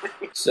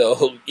drowning.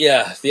 So,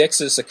 yeah, the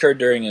Exodus occurred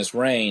during his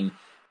reign.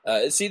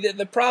 See,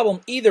 the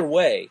problem, either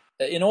way,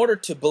 in order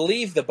to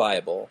believe the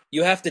Bible,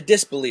 you have to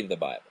disbelieve the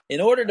Bible.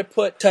 In order to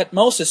put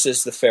Tutmosis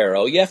as the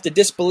pharaoh, you have to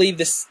disbelieve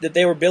that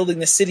they were building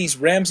the cities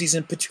Ramses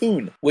and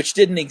Petun, which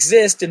didn't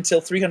exist until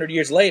 300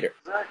 years later.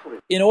 Exactly.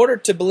 In order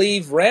to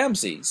believe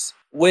Ramses,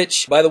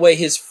 which, by the way,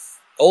 his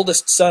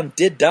oldest son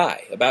did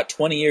die about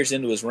 20 years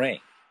into his reign.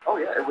 Oh,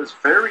 yeah, it was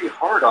very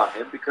hard on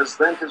him because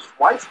then his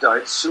wife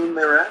died soon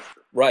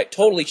thereafter. Right,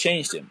 totally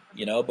changed him.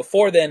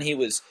 Before then he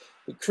was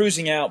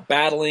cruising out,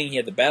 battling. He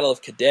had the Battle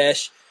of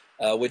Kadesh,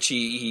 which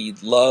he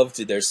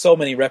loved. There's so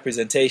many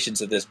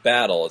representations of this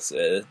battle. It's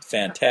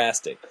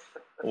fantastic.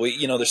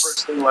 There's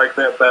First thing like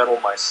that battle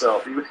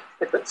myself.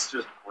 It's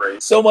just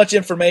great. so much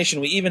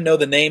information. We even know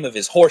the name of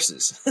his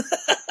horses.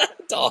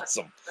 It's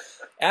awesome.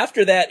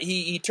 After that,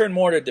 he turned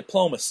more to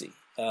diplomacy.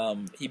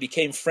 He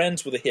became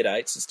friends with the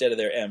Hittites instead of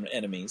their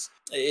enemies.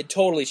 It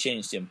totally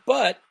changed him.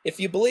 But if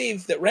you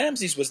believe that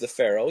Ramses was the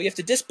pharaoh, you have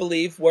to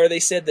disbelieve where they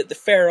said that the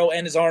pharaoh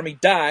and his army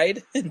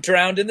died and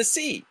drowned in the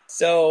sea.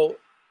 So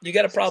you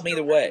got a problem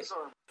either way.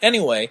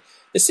 Anyway,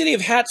 the city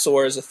of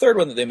Hatzor is the third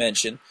one that they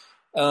mention.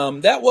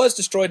 That was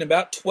destroyed in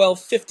about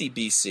 1250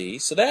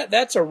 BC, so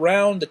that's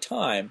around the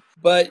time.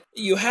 But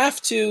you have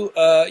to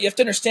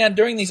understand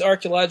during these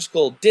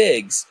archaeological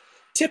digs,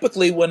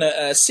 typically when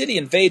a city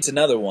invades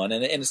another one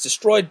and it's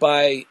destroyed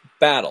by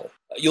battle,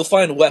 you'll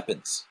find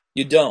weapons.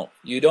 You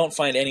don't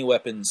find any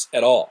weapons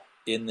at all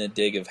in the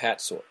dig of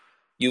Hatzor.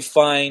 You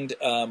find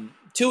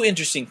two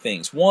interesting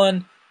things.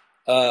 One,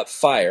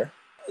 fire.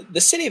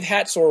 The city of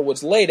Hatzor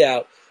was laid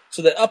out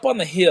so that up on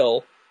the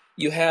hill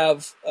you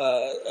have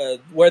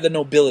where the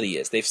nobility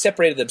is. They've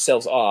separated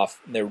themselves off.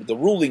 They're the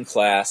ruling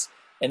class,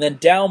 and then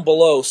down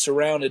below,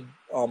 surrounded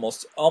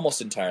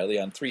almost entirely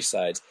on three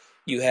sides,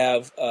 you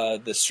have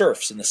the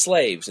serfs and the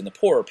slaves and the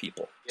poorer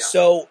people. Yeah.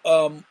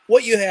 So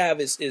what you have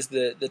is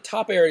the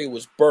top area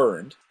was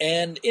burned,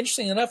 and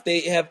interesting enough,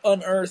 they have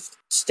unearthed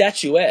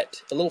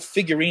statuette, a little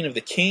figurine of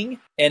the king,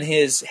 and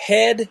his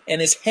head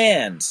and his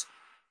hands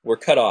were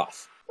cut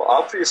off. Well,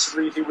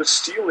 obviously he was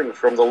stealing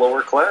from the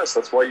lower class.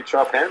 That's why you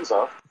chop hands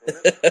off.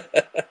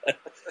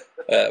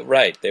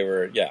 Right, they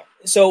were, yeah.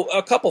 So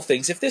a couple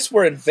things. If this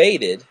were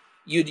invaded,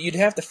 you'd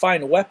have to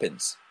find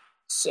weapons,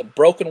 some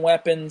broken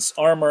weapons,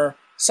 armor,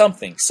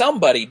 something.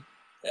 Somebody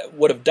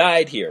would have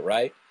died here,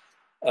 right?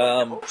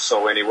 I hope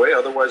so anyway.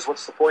 Otherwise,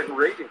 what's the point in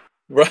raiding?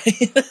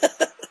 Right.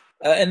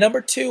 And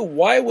number two,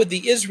 why would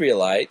the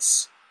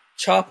Israelites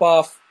chop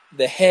off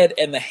the head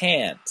and the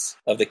hands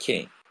of the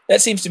king?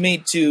 That seems to me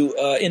to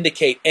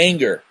indicate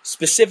anger,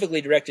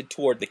 specifically directed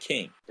toward the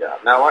king. Yeah.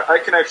 Now, I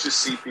can actually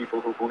see people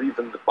who believe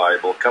in the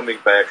Bible coming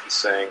back and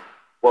saying,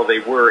 well, they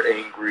were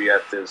angry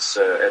at this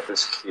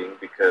king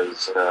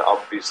because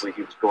obviously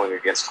he was going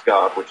against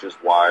God, which is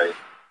why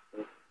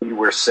we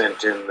were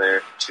sent in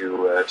there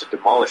to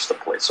demolish the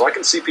place. So I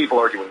can see people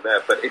arguing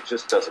that, but it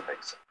just doesn't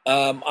make sense.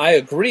 I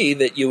agree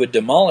that you would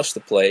demolish the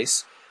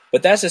place,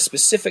 but that's a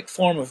specific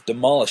form of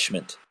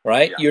demolishment,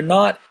 right? Yeah. You're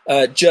not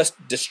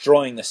just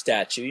destroying the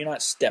statue. You're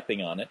not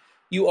stepping on it.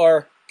 You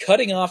are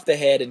cutting off the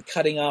head and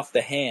cutting off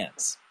the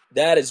hands.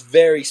 That is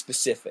very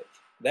specific.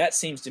 That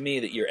seems to me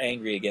that you're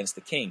angry against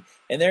the king.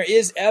 And there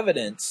is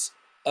evidence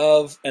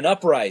of an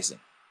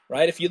uprising,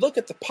 right? If you look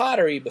at the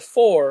pottery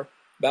before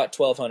about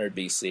 1200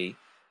 BC,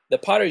 the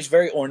pottery is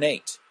very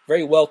ornate,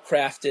 very well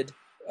crafted,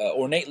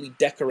 ornately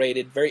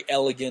decorated, very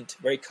elegant,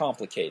 very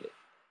complicated.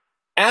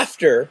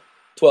 After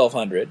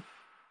 1200,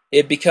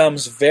 it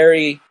becomes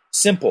very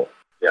simple.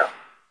 Yeah.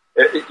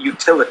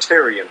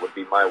 Utilitarian would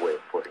be my way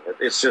of putting it.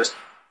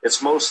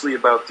 It's mostly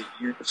about the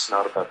use,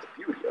 not about the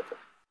beauty of it.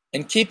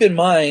 And keep in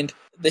mind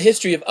the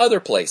history of other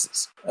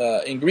places.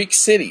 In Greek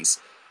cities,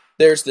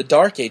 there's the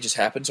Dark Ages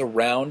happens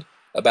around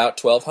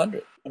about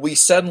 1200. We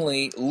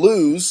suddenly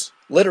lose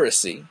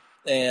literacy,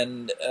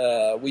 and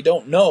we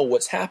don't know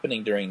what's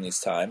happening during these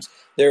times.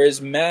 There is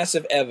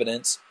massive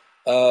evidence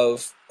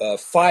of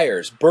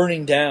fires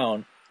burning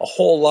down a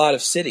whole lot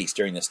of cities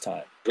during this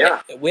time.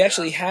 Yeah. We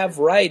actually have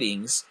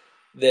writings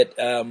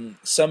that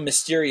some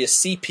mysterious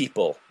sea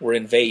people were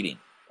invading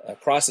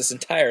across this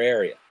entire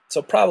area.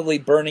 So probably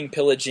burning,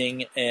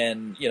 pillaging,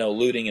 and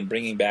looting and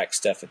bringing back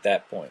stuff at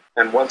that point.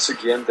 And once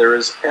again, there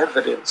is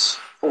evidence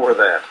for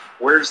that.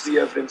 Where's the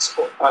evidence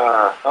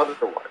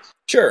otherwise?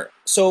 Sure.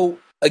 So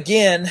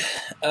again,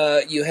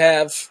 you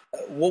have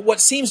what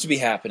seems to be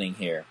happening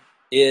here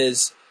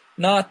is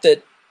not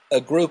that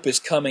a group is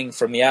coming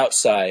from the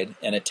outside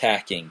and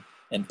attacking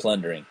and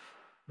plundering,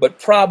 but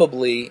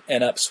probably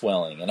an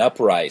upswelling, an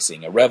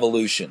uprising, a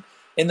revolution.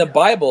 In the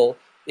Bible,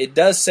 it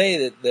does say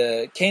that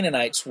the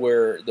Canaanites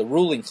were the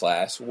ruling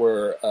class,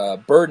 were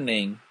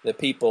burdening the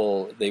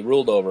people they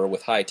ruled over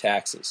with high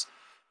taxes.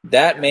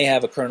 That may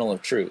have a kernel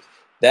of truth.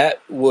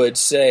 That would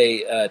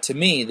say to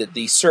me that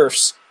the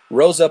serfs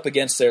rose up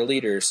against their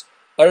leaders,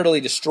 utterly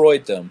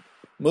destroyed them,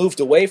 moved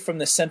away from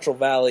the central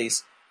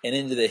valleys and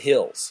into the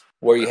hills,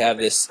 where you have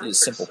this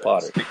simple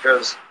pottery.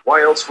 Because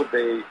why else would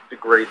they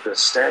degrade the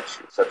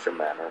statue in such a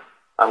manner,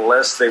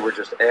 unless they were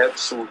just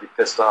absolutely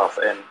pissed off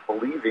and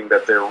believing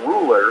that their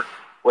ruler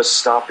was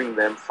stopping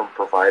them from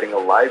providing a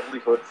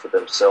livelihood for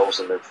themselves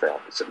and their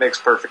families. It makes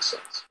perfect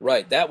sense.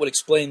 Right, that would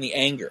explain the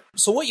anger.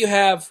 So what you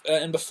have,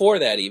 and before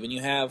that even,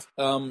 you have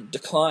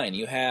decline.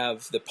 You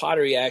have the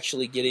pottery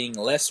actually getting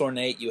less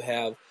ornate. You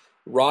have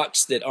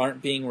rocks that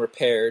aren't being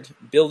repaired,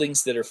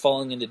 buildings that are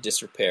falling into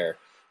disrepair.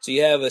 So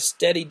you have a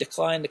steady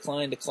decline,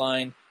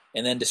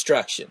 and then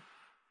destruction.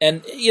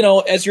 And,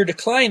 as you're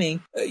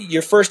declining,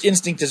 your first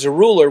instinct as a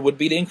ruler would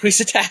be to increase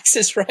the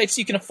taxes, right? So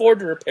you can afford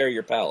to repair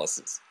your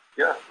palaces.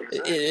 Yeah,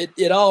 exactly.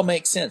 It all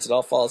makes sense. It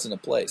all falls into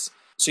place.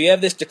 So you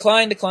have this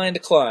decline,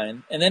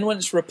 and then when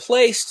it's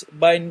replaced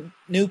by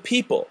new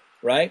people,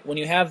 right? When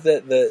you have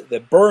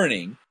the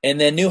burning, and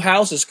then new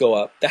houses go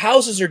up, the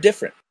houses are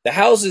different. The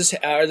houses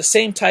are the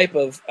same type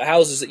of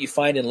houses that you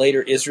find in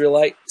later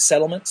Israelite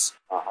settlements,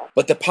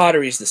 but the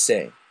pottery is the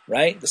same,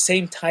 right? The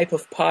same type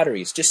of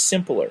pottery. It's just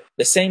simpler.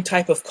 The same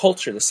type of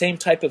culture, the same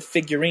type of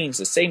figurines,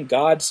 the same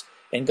gods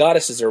and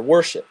goddesses are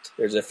worshipped.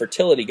 There's a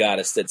fertility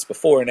goddess that's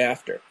before and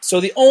after.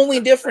 So the only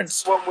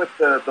difference... One with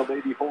the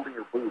lady holding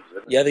her boobs,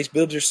 isn't it? Yeah, these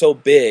boobs are so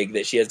big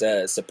that she has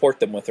to support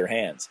them with her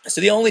hands.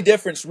 So the only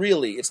difference,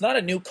 really, it's not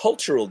a new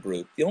cultural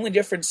group. The only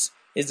difference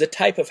is the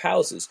type of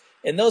houses.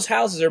 And those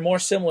houses are more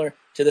similar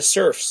to the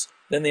serfs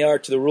than they are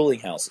to the ruling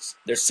houses.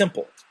 They're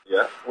simple.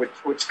 Yeah,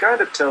 which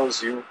kind of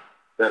tells you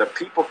that a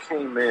people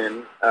came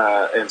in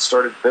and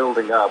started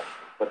building up,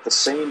 but the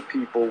same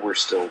people were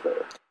still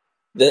there.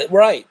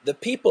 The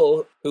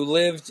people who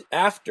lived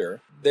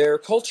after, their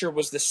culture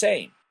was the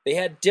same. They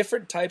had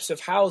different types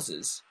of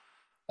houses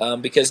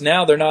because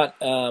now they're not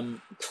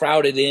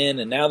crowded in,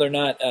 and now they're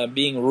not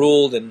being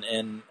ruled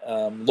and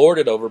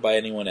lorded over by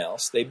anyone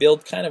else. They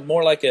build kind of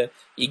more like a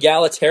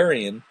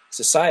egalitarian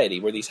society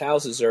where these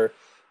houses are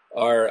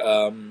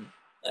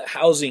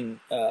housing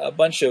a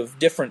bunch of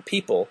different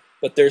people,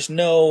 but there's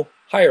no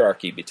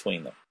hierarchy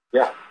between them.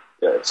 Yeah,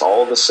 it's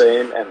all the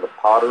same, and the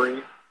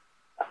pottery.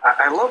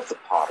 I love the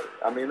pottery.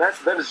 I mean,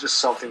 that is just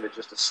something that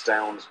just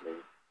astounds me,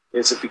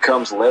 is it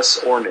becomes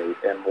less ornate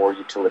and more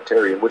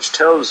utilitarian, which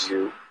tells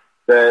you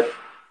that,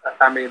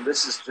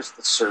 this is just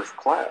the serf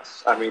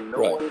class. No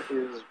one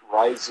is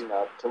rising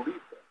up to lead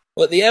them.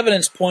 Well, the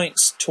evidence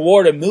points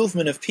toward a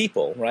movement of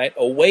people, right,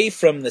 away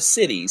from the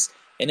cities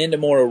and into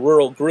more a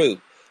rural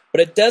group,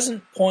 but it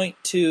doesn't point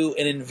to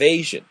an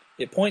invasion.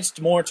 It points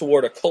more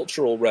toward a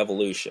cultural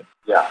revolution.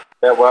 Yeah,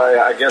 well,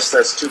 I guess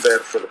that's too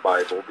bad for the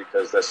Bible,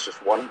 because that's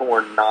just one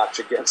more notch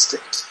against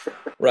it.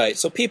 Right,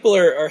 so people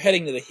are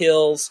heading to the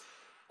hills,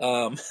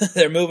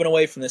 they're moving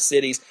away from the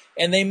cities,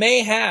 and they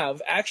may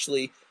have,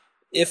 actually,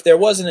 if there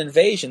was an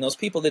invasion, those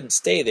people didn't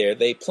stay there,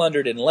 they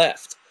plundered and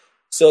left.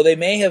 So they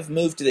may have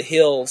moved to the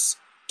hills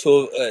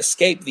to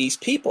escape these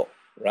people,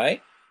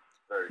 right?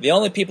 The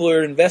only people who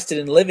are invested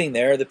in living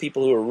there are the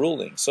people who are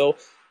ruling. So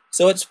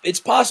it's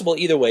possible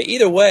either way.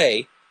 Either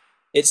way,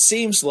 it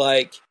seems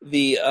like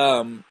the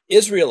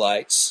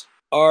Israelites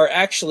are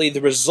actually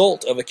the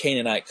result of a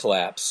Canaanite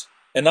collapse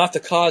and not the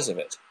cause of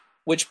it,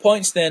 which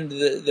points then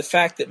to the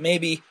fact that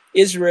maybe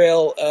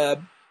Israel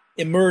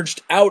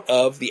emerged out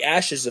of the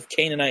ashes of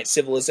Canaanite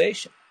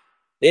civilization.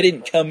 They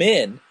didn't come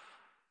in.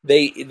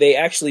 They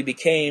actually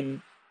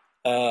became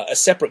a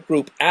separate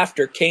group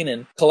after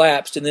Canaan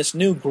collapsed, and this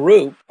new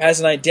group has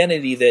an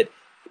identity that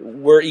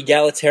we're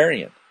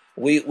egalitarian.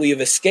 We've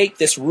escaped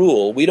this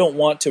rule. We don't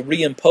want to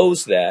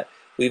reimpose that.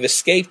 We've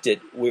escaped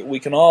it. We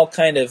can all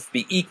kind of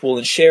be equal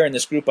and share in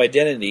this group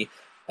identity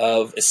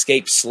of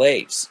escaped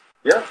slaves.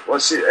 Yeah, well,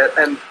 see,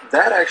 and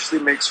that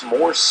actually makes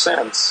more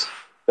sense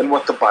than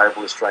what the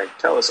Bible is trying to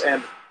tell us.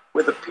 And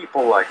with a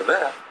people like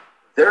that,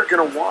 they're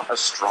going to want a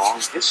strong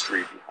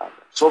history behind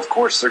them. So, of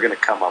course, they're going to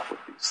come up with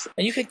these things.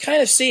 And you can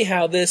kind of see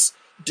how this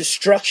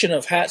destruction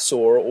of Hatzor,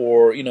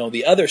 or,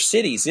 the other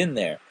cities in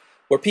there,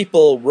 where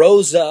people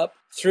rose up,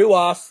 threw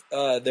off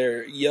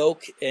their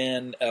yoke,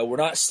 and were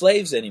not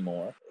slaves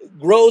anymore,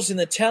 grows in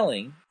the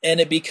telling, and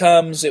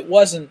it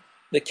wasn't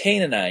the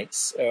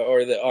Canaanites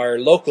or our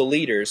local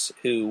leaders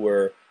who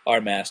were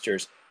our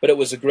masters, but it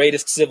was the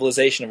greatest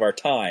civilization of our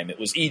time. It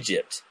was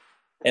Egypt.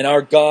 And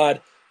our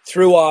God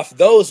threw off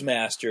those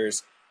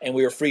masters, and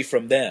we were free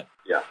from them.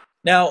 Yeah.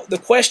 Now, the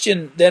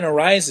question then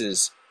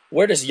arises,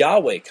 where does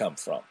Yahweh come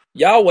from?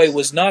 Yahweh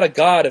was not a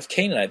god of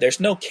Canaanite. There's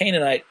no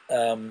Canaanite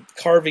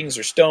carvings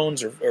or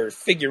stones or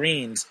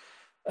figurines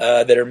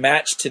that are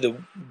matched to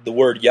the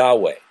word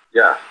Yahweh.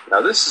 Yeah.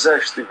 Now, this is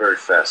actually very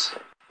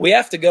fascinating. We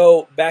have to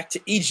go back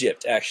to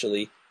Egypt,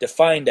 actually, to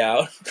find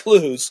out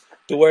clues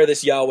to where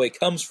this Yahweh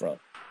comes from.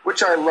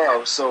 Which I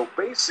love. So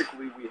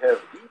basically we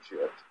have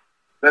Egypt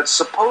that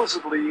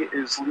supposedly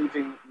is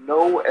leaving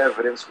no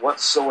evidence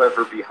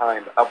whatsoever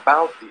behind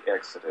about the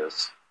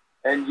Exodus,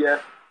 and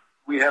yet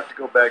we have to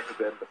go back to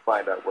them to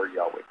find out where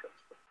Yahweh comes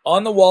from.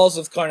 On the walls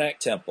of Karnak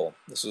Temple,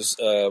 this was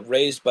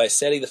raised by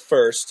Seti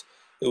I,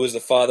 who was the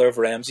father of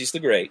Ramses the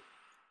Great.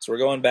 So we're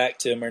going back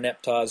to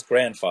Merneptah's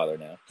grandfather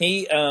now.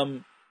 He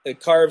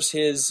carves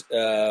his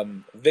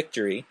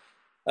victory.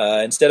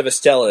 Instead of a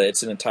stela,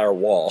 it's an entire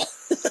wall.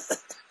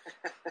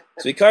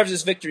 So he carves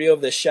his victory over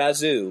the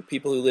Shazu,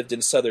 people who lived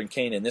in southern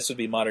Canaan. This would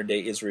be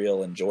modern-day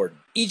Israel and Jordan.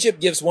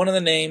 Egypt gives one of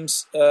the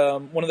names,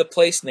 one of the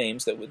place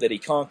names that he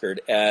conquered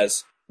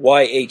as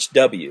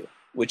YHW,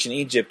 which in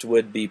Egypt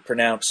would be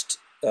pronounced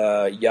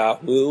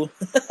Yahoo.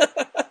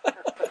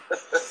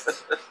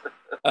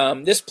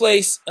 This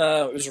place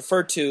was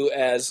referred to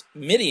as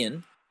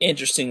Midian,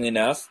 interestingly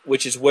enough,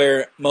 which is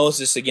where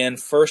Moses again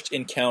first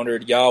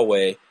encountered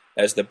Yahweh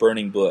as the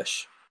burning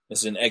bush. This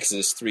is in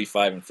Exodus 3,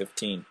 5, and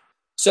 15.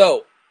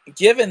 So,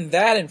 given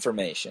that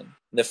information,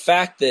 the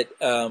fact that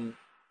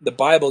the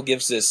Bible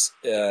gives us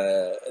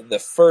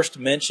the first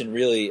mention,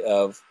 really,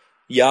 of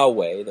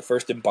Yahweh, the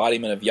first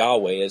embodiment of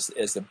Yahweh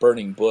as the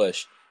burning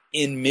bush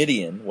in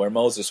Midian, where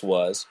Moses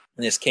was,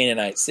 in this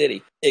Canaanite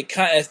city, a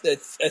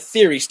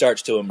theory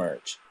starts to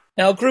emerge.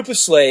 Now, a group of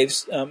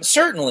slaves,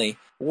 certainly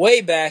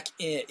way back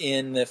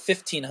in the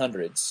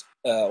 1500s,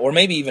 or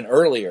maybe even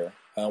earlier,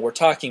 we're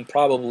talking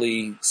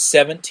probably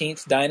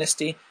 17th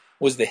dynasty,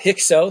 was the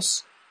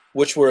Hyksos,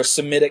 which were a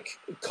Semitic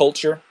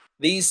culture.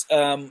 These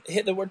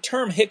the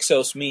term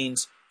Hyksos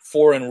means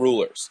foreign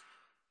rulers,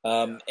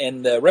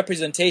 and the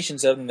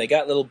representations of them, they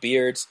got little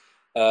beards.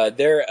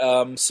 They're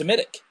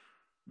Semitic.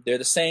 They're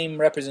the same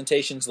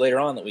representations later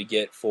on that we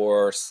get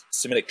for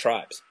Semitic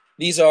tribes.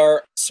 These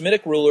are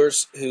Semitic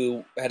rulers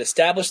who had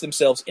established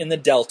themselves in the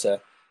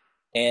Delta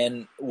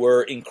and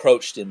were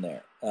encroached in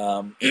there.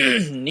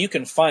 You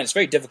can find, it's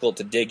very difficult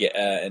to dig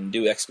and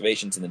do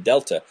excavations in the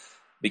Delta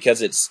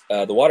because it's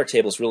the water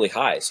table is really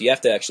high, so you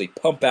have to actually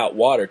pump out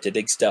water to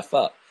dig stuff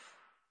up.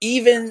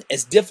 Even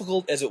as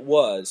difficult as it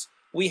was,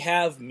 we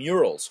have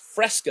murals,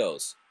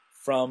 frescoes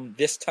from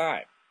this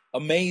time.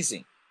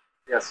 Amazing.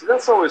 Yeah, see,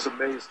 that's always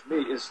amazed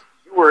me, is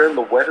you were in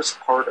the wettest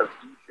part of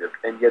Egypt,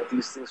 and yet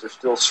these things are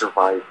still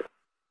surviving.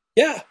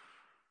 Yeah,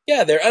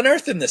 they're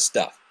unearthing this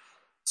stuff.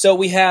 So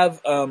we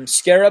have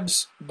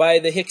scarabs by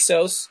the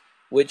Hyksos,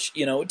 which,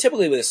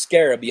 typically with a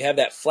scarab, you have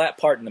that flat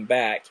part in the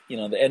back,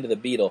 the end of the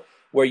beetle,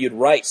 where you'd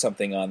write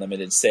something on them,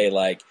 and it'd say,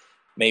 like,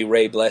 may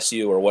Re bless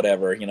you, or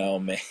whatever,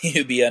 may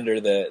you be under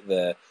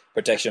the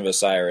protection of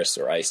Osiris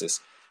or Isis.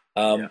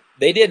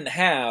 They didn't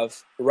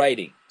have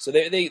writing, so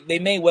they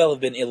may well have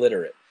been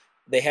illiterate.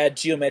 They had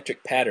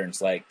geometric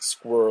patterns like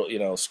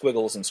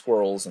squiggles and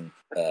squirrels and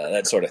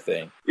that sort of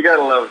thing. You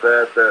gotta love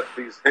that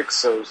these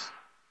Hyksos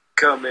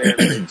come in and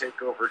they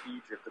take over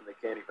Egypt and they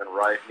can't even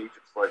write. And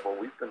Egypt's like, well,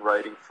 we've been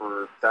writing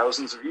for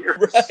thousands of years.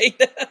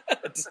 Right.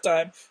 At this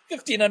time,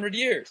 1,500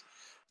 years.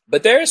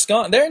 But they're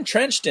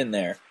entrenched in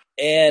there.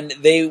 And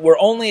they were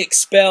only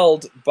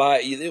expelled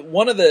by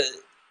one of the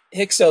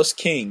Hyksos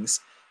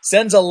kings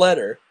sends a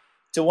letter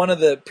to one of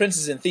the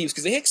princes and thieves,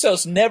 because the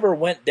Hyksos never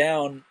went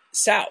down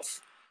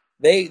south.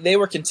 They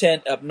were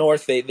content up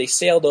north. They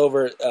sailed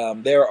over.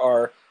 There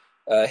are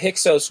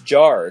Hyksos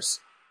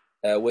jars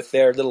with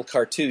their little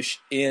cartouche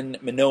in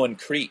Minoan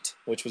Crete,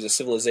 which was a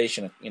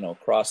civilization,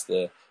 across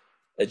the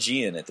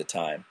Aegean at the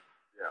time.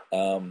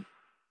 Yeah.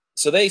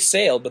 So they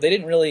sailed, but they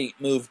didn't really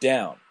move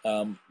down.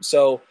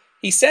 So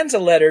he sends a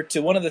letter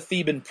to one of the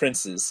Theban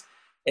princes,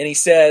 and he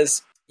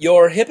says,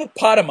 "Your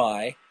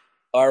hippopotami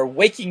are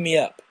waking me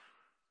up."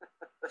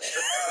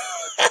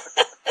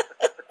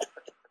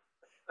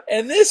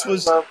 And I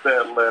love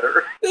that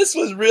letter. This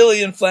was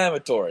really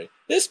inflammatory.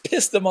 This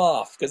pissed them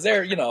off because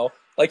they're,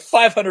 like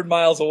 500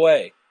 miles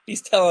away.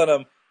 He's telling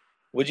them,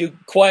 "Would you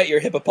quiet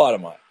your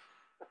hippopotami?"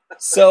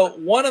 So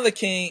one of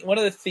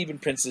the Theban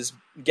princes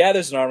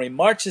gathers an army,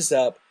 marches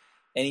up,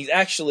 and he's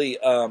actually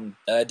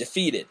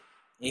defeated.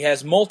 He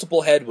has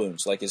multiple head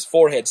wounds, like his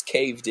forehead's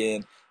caved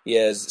in. He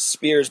has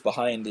spears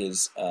behind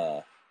his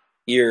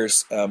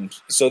ears.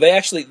 So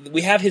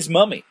we have his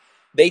mummy.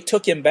 They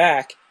took him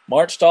back,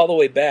 marched all the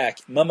way back,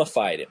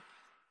 mummified him.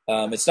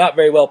 It's not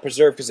very well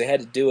preserved because they had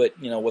to do it,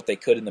 what they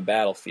could in the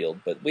battlefield.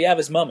 But we have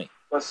his mummy.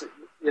 Listen,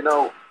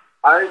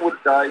 I would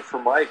die for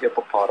my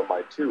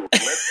hippopotami too.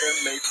 Let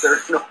them make their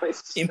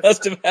noise. He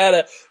must have had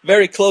a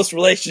very close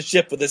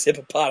relationship with this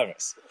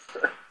hippopotamus.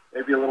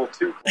 Maybe a little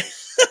too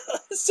close.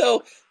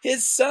 So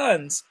his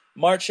sons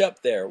march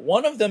up there.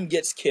 One of them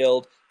gets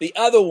killed. The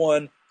other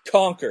one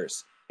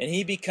conquers. And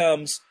he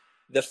becomes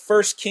the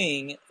first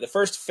king, the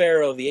first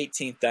pharaoh of the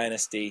 18th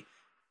dynasty,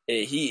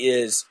 he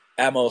is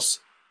Amos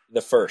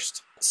the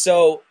first.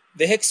 So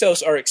the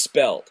Hyksos are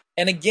expelled.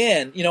 And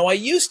again, I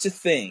used to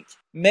think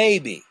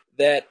maybe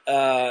that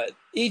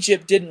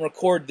Egypt didn't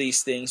record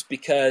these things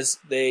because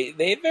they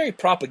very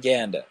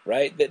propaganda,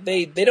 right? That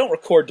they don't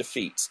record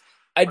defeats.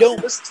 I don't.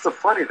 See, this is the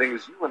funny thing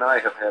is you and I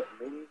have had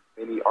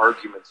many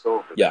arguments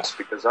over this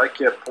because I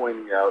kept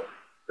pointing out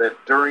that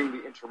during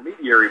the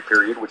intermediary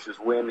period, which is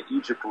when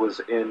Egypt was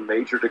in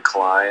major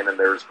decline and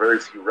there's very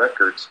few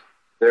records,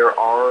 there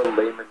are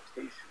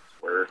lamentations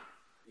where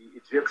the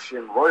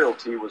Egyptian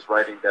royalty was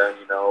writing down,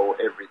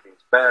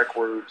 everything's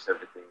backwards,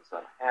 everything's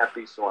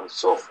unhappy, so on and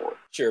so forth.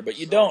 Sure, but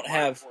you don't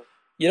have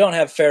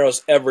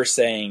pharaohs ever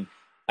saying,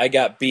 "I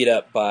got beat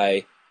up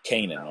by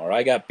Canaan," or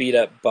 "I got beat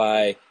up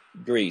by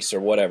Greece," or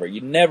whatever.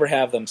 You never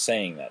have them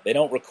saying that. They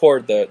don't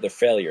record the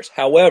failures.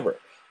 However,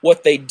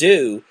 what they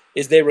do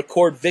is they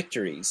record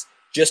victories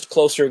just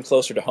closer and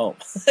closer to home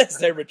as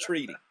they're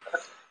retreating.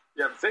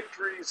 Yeah,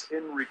 victories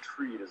in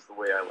retreat is the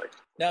way I like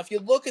it. Now, if you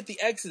look at the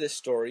Exodus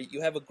story,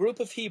 you have a group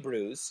of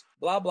Hebrews,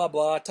 blah, blah,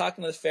 blah,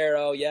 talking to the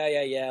Pharaoh,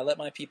 yeah, let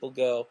my people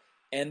go.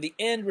 And the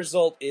end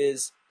result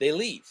is they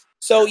leave.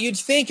 So you'd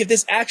think if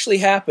this actually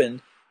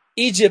happened,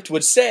 Egypt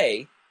would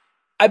say,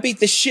 "I beat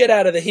the shit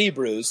out of the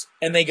Hebrews,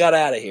 and they got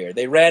out of here.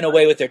 They ran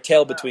away with their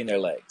tail between their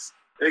legs."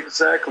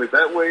 Exactly.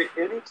 That way,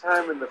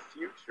 anytime in the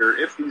future,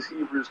 if these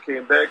Hebrews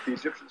came back, the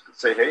Egyptians could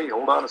say, "Hey,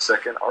 hold on a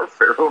second, our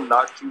Pharaoh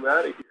knocked you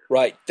out of here."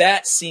 Right.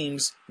 That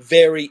seems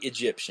very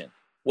Egyptian.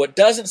 What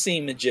doesn't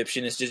seem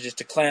Egyptian is just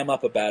to clam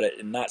up about it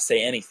and not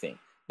say anything.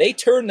 They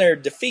turn their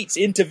defeats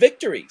into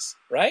victories,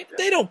 right? Yeah.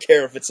 They don't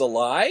care if it's a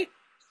lie.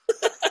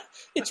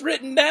 It's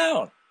written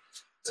down.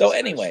 So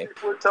anyway.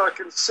 If we're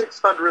talking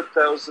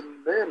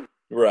 600,000 men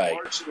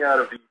marching out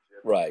of Egypt.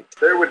 Right.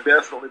 There would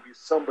definitely be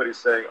somebody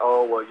saying,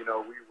 "Oh, well,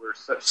 we were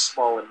such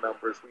small in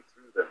numbers, we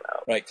threw them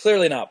out." Right.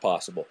 Clearly not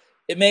possible.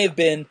 It may have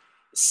been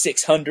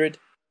 600,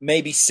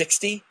 maybe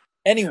 60.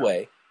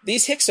 Anyway,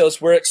 these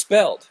Hyksos were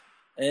expelled.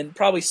 And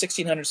probably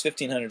 1600s,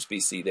 1500s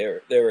BC,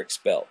 they were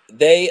expelled.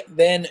 They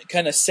then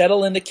kind of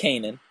settle into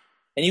Canaan.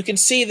 And you can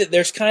see that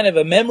there's kind of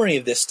a memory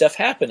of this stuff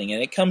happening.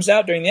 And it comes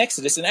out during the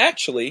Exodus. And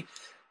actually,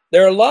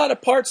 there are a lot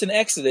of parts in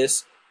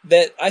Exodus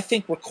that I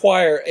think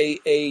require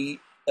a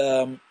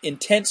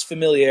intense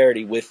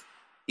familiarity with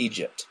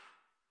Egypt.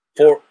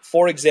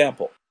 For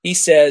example, he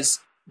says,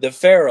 the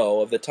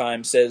Pharaoh of the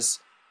time says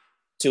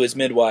to his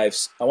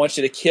midwives, "I want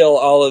you to kill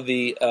all of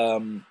the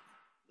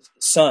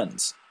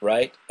sons,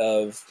 right,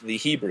 of the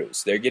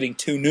Hebrews. They're getting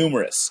too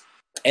numerous."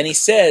 And he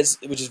says,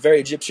 which is very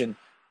Egyptian,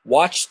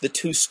 "Watch the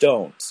two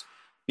stones."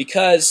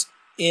 Because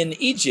in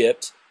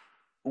Egypt,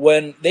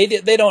 when they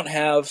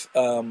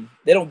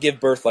don't give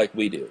birth like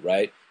we do,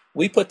 right?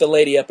 We put the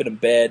lady up in a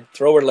bed,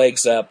 throw her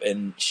legs up,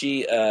 and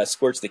she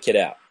squirts the kid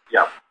out.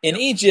 Yeah. In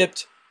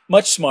Egypt,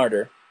 much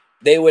smarter,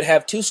 they would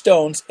have two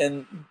stones,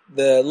 and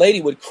the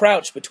lady would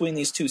crouch between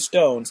these two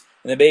stones,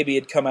 and the baby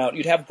would come out.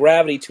 You'd have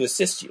gravity to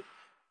assist you.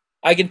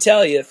 I can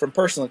tell you from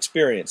personal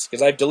experience,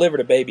 because I've delivered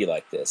a baby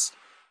like this.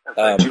 In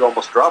fact, you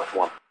almost dropped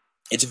one.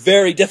 It's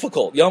very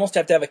difficult. You almost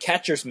have to have a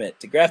catcher's mitt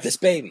to grab this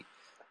baby.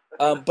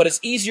 But it's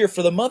easier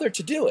for the mother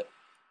to do it,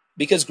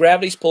 because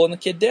gravity's pulling the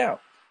kid down.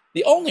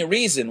 The only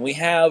reason we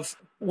have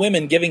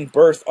women giving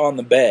birth on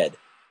the bed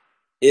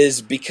is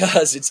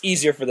because it's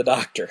easier for the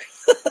doctor.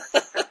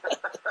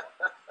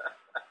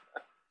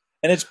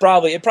 And it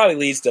probably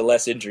leads to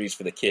less injuries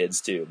for the kids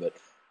too. But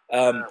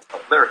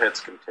their heads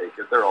can take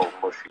it. They're all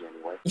mushy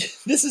anyway.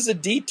 This is a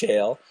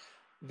detail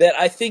that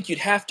I think you'd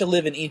have to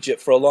live in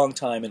Egypt for a long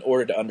time in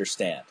order to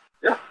understand.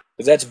 Yeah.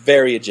 Because that's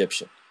very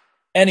Egyptian.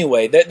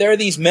 Anyway, there are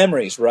these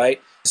memories,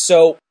 right?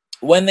 So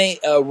when they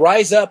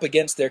rise up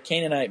against their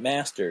Canaanite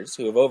masters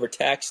who have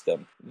overtaxed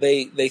them,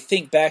 they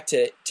think back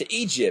to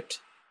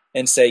Egypt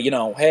and say,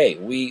 hey,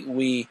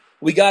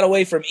 we got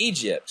away from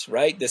Egypt,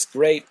 right?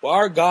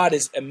 Our God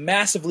is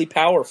massively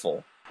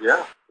powerful.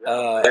 Yeah.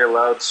 They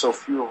allowed so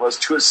few of us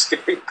to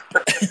escape.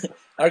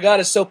 Our God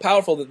is so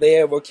powerful that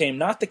they overcame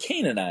not the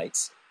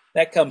Canaanites.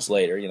 That comes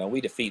later,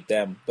 we defeat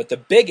them. But the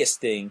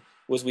biggest thing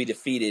was we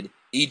defeated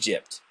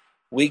Egypt.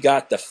 We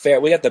got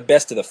the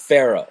best of the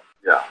Pharaoh.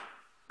 Yeah.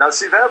 Now,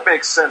 see, that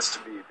makes sense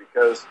to me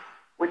because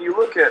when you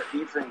look at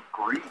even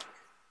Greek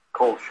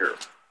culture,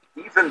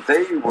 even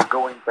they were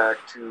going back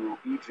to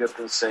Egypt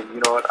and saying,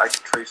 you know what, I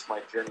can trace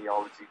my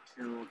genealogy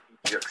to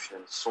Egyptian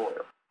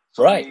soil.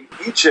 So, right.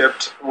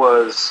 Egypt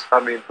was,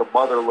 the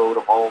motherlode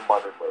of all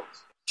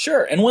motherlodes.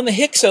 Sure, and when the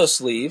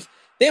Hyksos leave,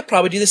 they'll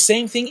probably do the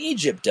same thing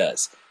Egypt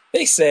does.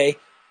 They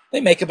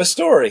make up a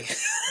story.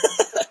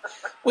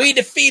 We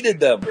defeated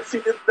them.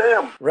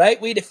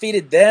 Right? We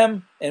defeated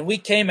them, and we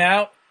came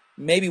out.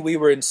 Maybe we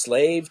were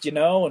enslaved,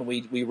 and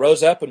we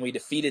rose up and we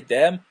defeated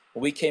them,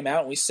 and we came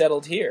out and we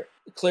settled here.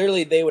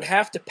 Clearly, they would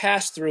have to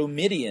pass through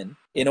Midian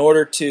in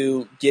order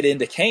to get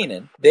into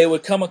Canaan. They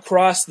would come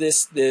across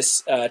this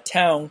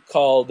town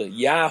called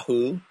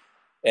Yahu,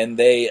 and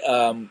they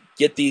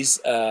get these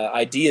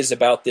ideas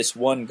about this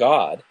one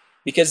God,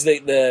 because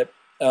the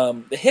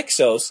the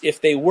Hyksos, if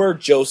they were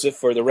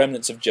Joseph or the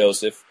remnants of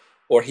Joseph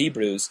or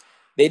Hebrews,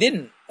 they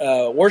didn't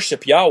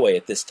worship Yahweh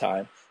at this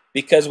time,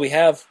 because we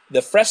have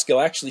the fresco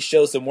actually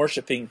shows them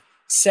worshiping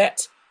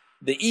Set,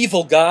 the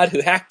evil god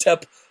who hacked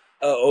up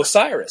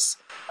Osiris.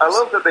 I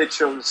love that they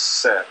chose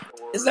Set.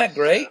 Isn't that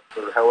great?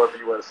 Or however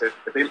you want to say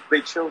it.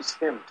 They chose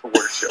him to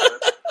worship.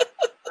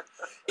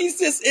 He's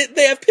just,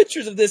 they have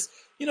pictures of this,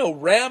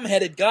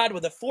 ram-headed god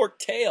with a forked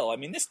tail. I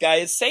mean, this guy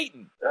is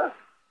Satan. Yeah.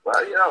 Well,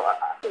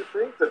 I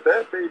think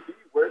that may be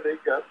where they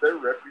got their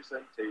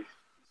representations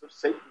of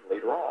Satan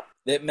later on.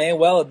 It may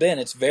well have been.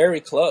 It's very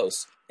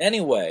close.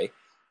 Anyway,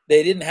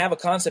 they didn't have a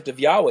concept of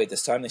Yahweh at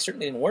this time. They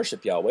certainly didn't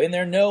worship Yahweh. And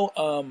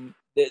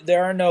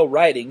there are no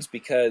writings,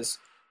 because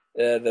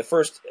the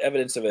first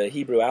evidence of a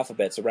Hebrew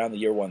alphabet is around the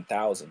year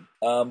 1000.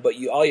 But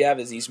all you have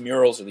is these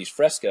murals or these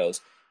frescoes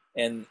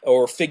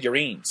or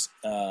figurines.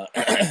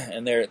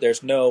 And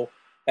there's no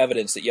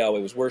evidence that Yahweh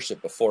was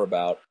worshipped before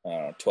about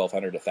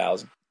 1200,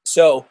 1000.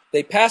 So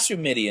they pass through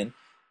Midian.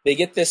 They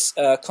get this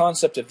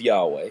concept of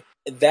Yahweh.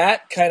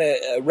 That kind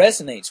of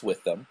resonates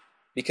with them,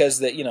 because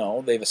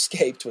they've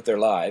escaped with their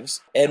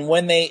lives. And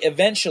when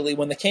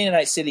the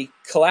Canaanite city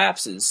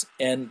collapses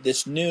and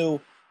this new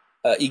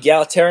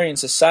egalitarian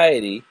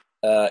society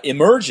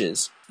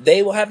emerges,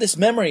 they will have this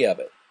memory of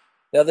it.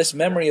 They'll have this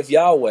memory of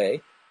Yahweh,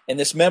 and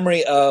this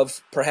memory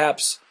of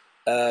perhaps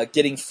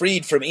getting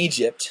freed from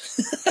Egypt,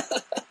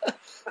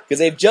 because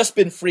they've just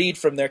been freed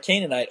from their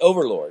Canaanite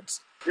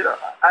overlords.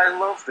 I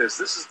love this.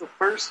 This is the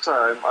first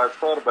time I've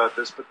thought about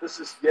this, but this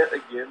is yet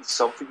again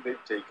something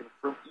they've taken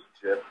from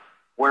Egypt,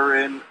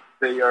 wherein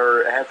they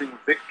are having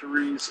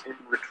victories in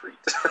retreat.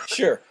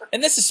 Sure.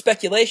 And this is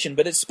speculation,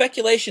 but it's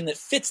speculation that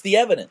fits the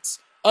evidence,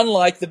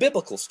 unlike the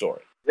biblical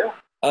story.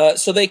 Yeah.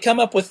 So they come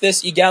up with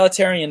this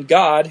egalitarian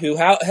God who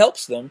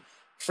helps them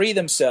free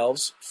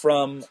themselves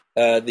from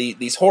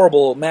these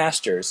horrible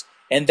masters,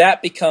 and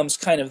that becomes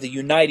kind of the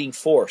uniting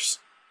force,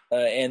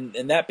 and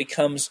that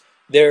becomes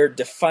their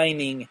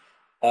defining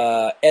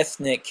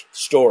ethnic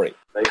story.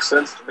 Makes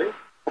sense to me.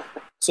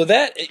 So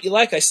that,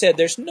 like I said,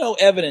 there's no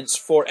evidence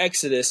for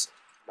Exodus.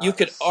 You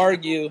could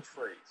argue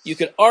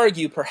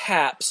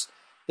perhaps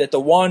that the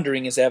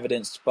wandering is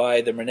evidenced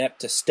by the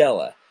Merneptah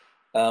Stela.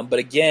 But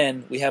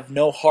again, we have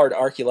no hard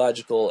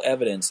archaeological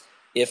evidence.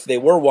 If they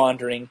were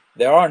wandering,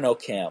 there are no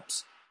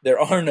camps. There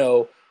are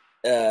no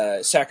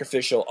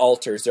sacrificial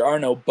altars. There are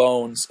no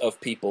bones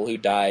of people who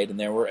died. And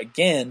there were,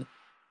 again,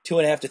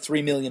 2.5 to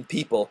 3 million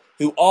people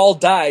who all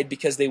died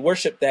because they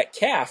worshipped that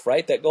calf,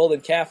 right? That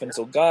golden calf. And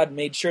so God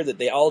made sure that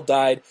they all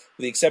died, with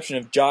the exception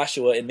of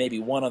Joshua and maybe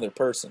one other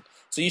person.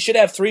 So you should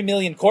have 3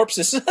 million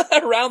corpses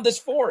around this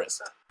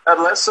forest.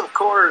 Unless, of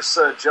course,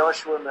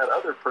 Joshua and that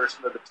other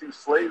person are the 2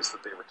 slaves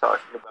that they were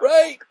talking about.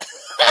 Right.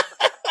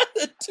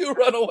 The 2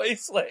 runaway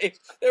slaves.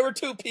 There were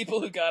 2 people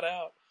who got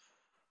out.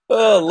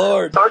 Oh,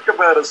 Lord. Talk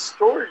about a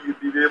story you'd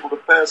be able to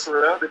pass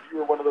around if you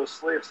were one of those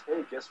slaves.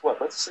 Hey, guess what?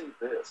 Let's say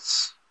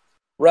this.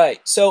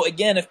 Right. So,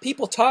 again, if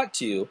people talk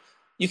to you,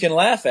 you can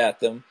laugh at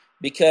them,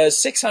 because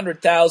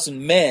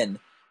 600,000 men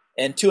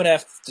and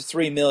 2.5 to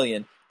 3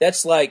 million,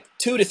 that's like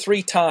 2 to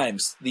 3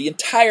 times the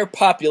entire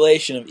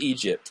population of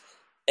Egypt.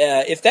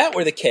 If that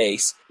were the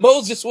case,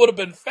 Moses would have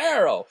been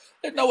Pharaoh.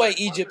 There's no way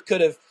Egypt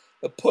could have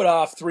put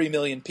off 3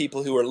 million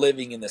people who were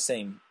living in the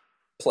same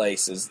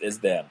place as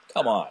them.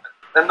 Come on.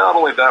 And not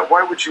only that,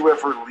 why would you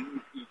ever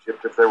leave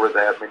Egypt if there were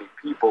that many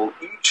people?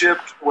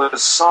 Egypt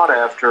was sought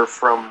after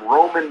from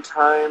Roman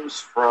times,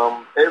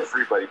 from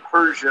everybody,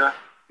 Persia,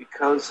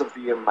 because of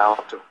the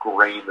amount of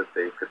grain that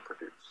they could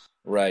produce.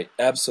 Right,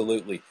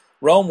 absolutely.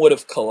 Rome would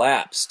have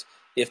collapsed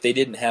if they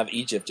didn't have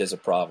Egypt as a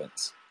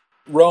province.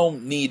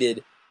 Rome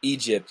needed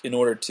Egypt in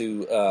order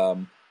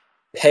to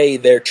pay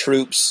their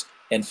troops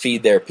and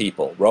feed their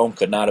people. Rome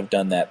could not have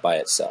done that by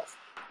itself.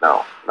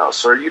 No.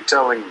 So are you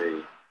telling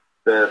me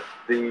that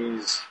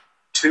these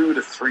 2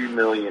 to 3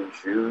 million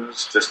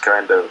Jews just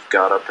kind of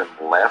got up and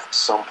left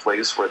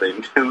someplace where they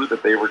knew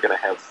that they were going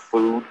to have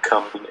food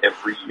coming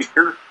every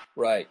year?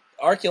 Right.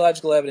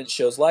 Archaeological evidence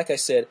shows, like I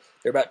said,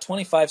 there are about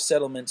 25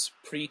 settlements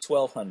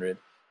pre-1200.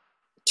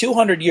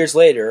 200 years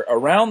later,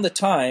 around the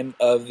time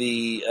of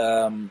the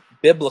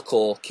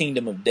biblical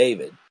Kingdom of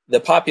David,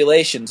 the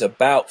population's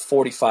about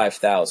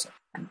 45,000.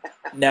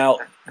 Now,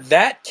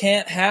 that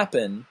can't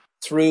happen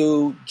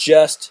through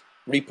just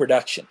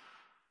reproduction.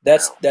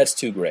 That's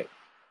too great.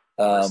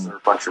 They're a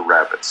bunch of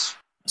rabbits.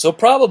 So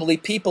probably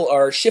people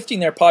are shifting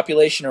their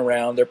population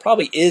around. There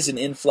probably is an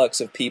influx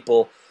of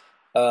people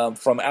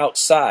from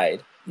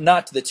outside,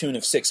 not to the tune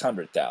of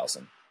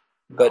 600,000.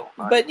 But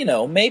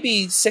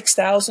maybe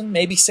 6,000,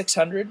 maybe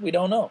 600, we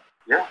don't know.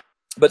 Yeah.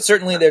 But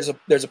certainly there's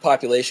a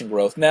population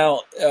growth.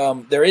 Now,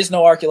 there is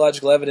no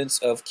archaeological evidence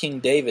of King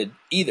David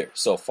either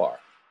so far.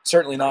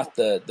 Certainly not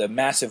the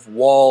massive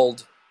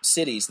walled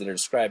cities that are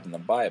described in the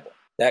Bible.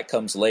 That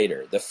comes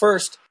later. The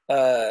first,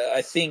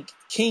 I think,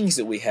 kings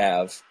that we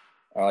have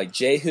are like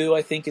Jehu,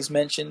 I think, is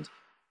mentioned.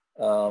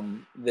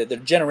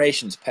 The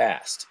generations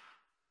past.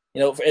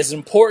 As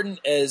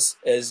important as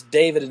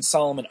David and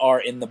Solomon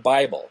are in the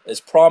Bible, as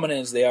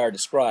prominent as they are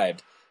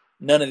described,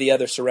 none of the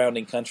other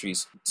surrounding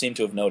countries seem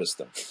to have noticed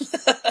them.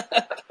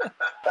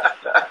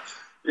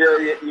 Yeah,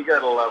 you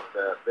gotta love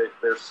that.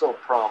 They're so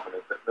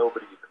prominent that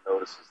nobody even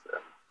notices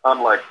them.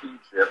 Unlike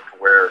Egypt,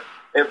 where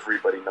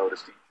everybody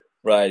noticed Egypt.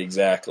 Right,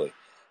 exactly.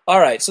 All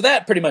right, so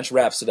that pretty much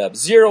wraps it up.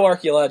 Zero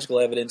archaeological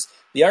evidence.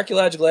 The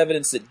archaeological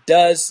evidence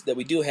that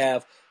we do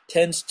have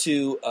tends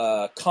to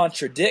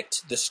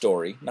contradict the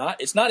story.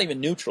 It's not even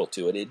neutral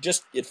to it.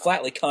 It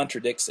flatly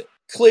contradicts it.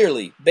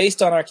 Clearly,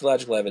 based on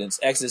archaeological evidence,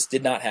 Exodus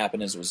did not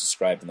happen as was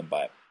described in the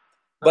Bible.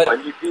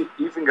 But you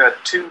even got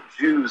 2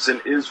 Jews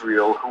in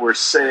Israel who were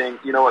saying,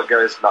 you know what,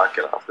 guys, knock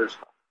it off. There's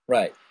nothing.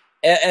 right,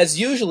 as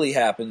usually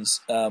happens,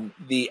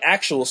 the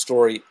actual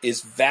story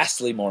is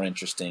vastly more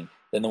interesting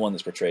than the one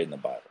that's portrayed in the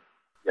Bible.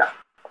 Yeah,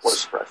 what a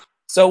surprise.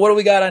 So what do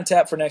we got on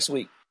tap for next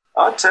week?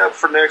 On tap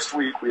for next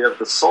week, we have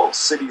the Salt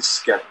City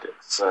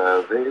Skeptics.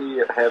 They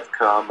have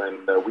come,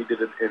 and we did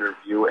an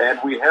interview, and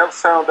we have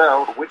found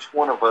out which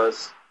one of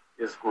us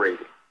is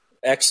grading.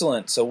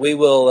 Excellent. So we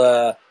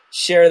will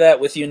share that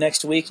with you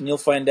next week, and you'll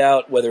find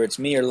out whether it's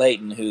me or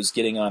Leighton who's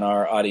getting on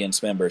our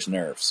audience members'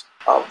 nerves.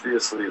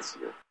 Obviously, it's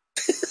you.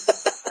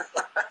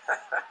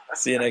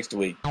 See you next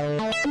week.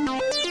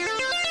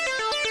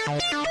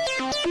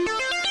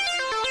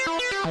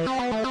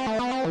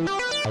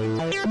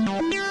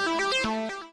 Thank you.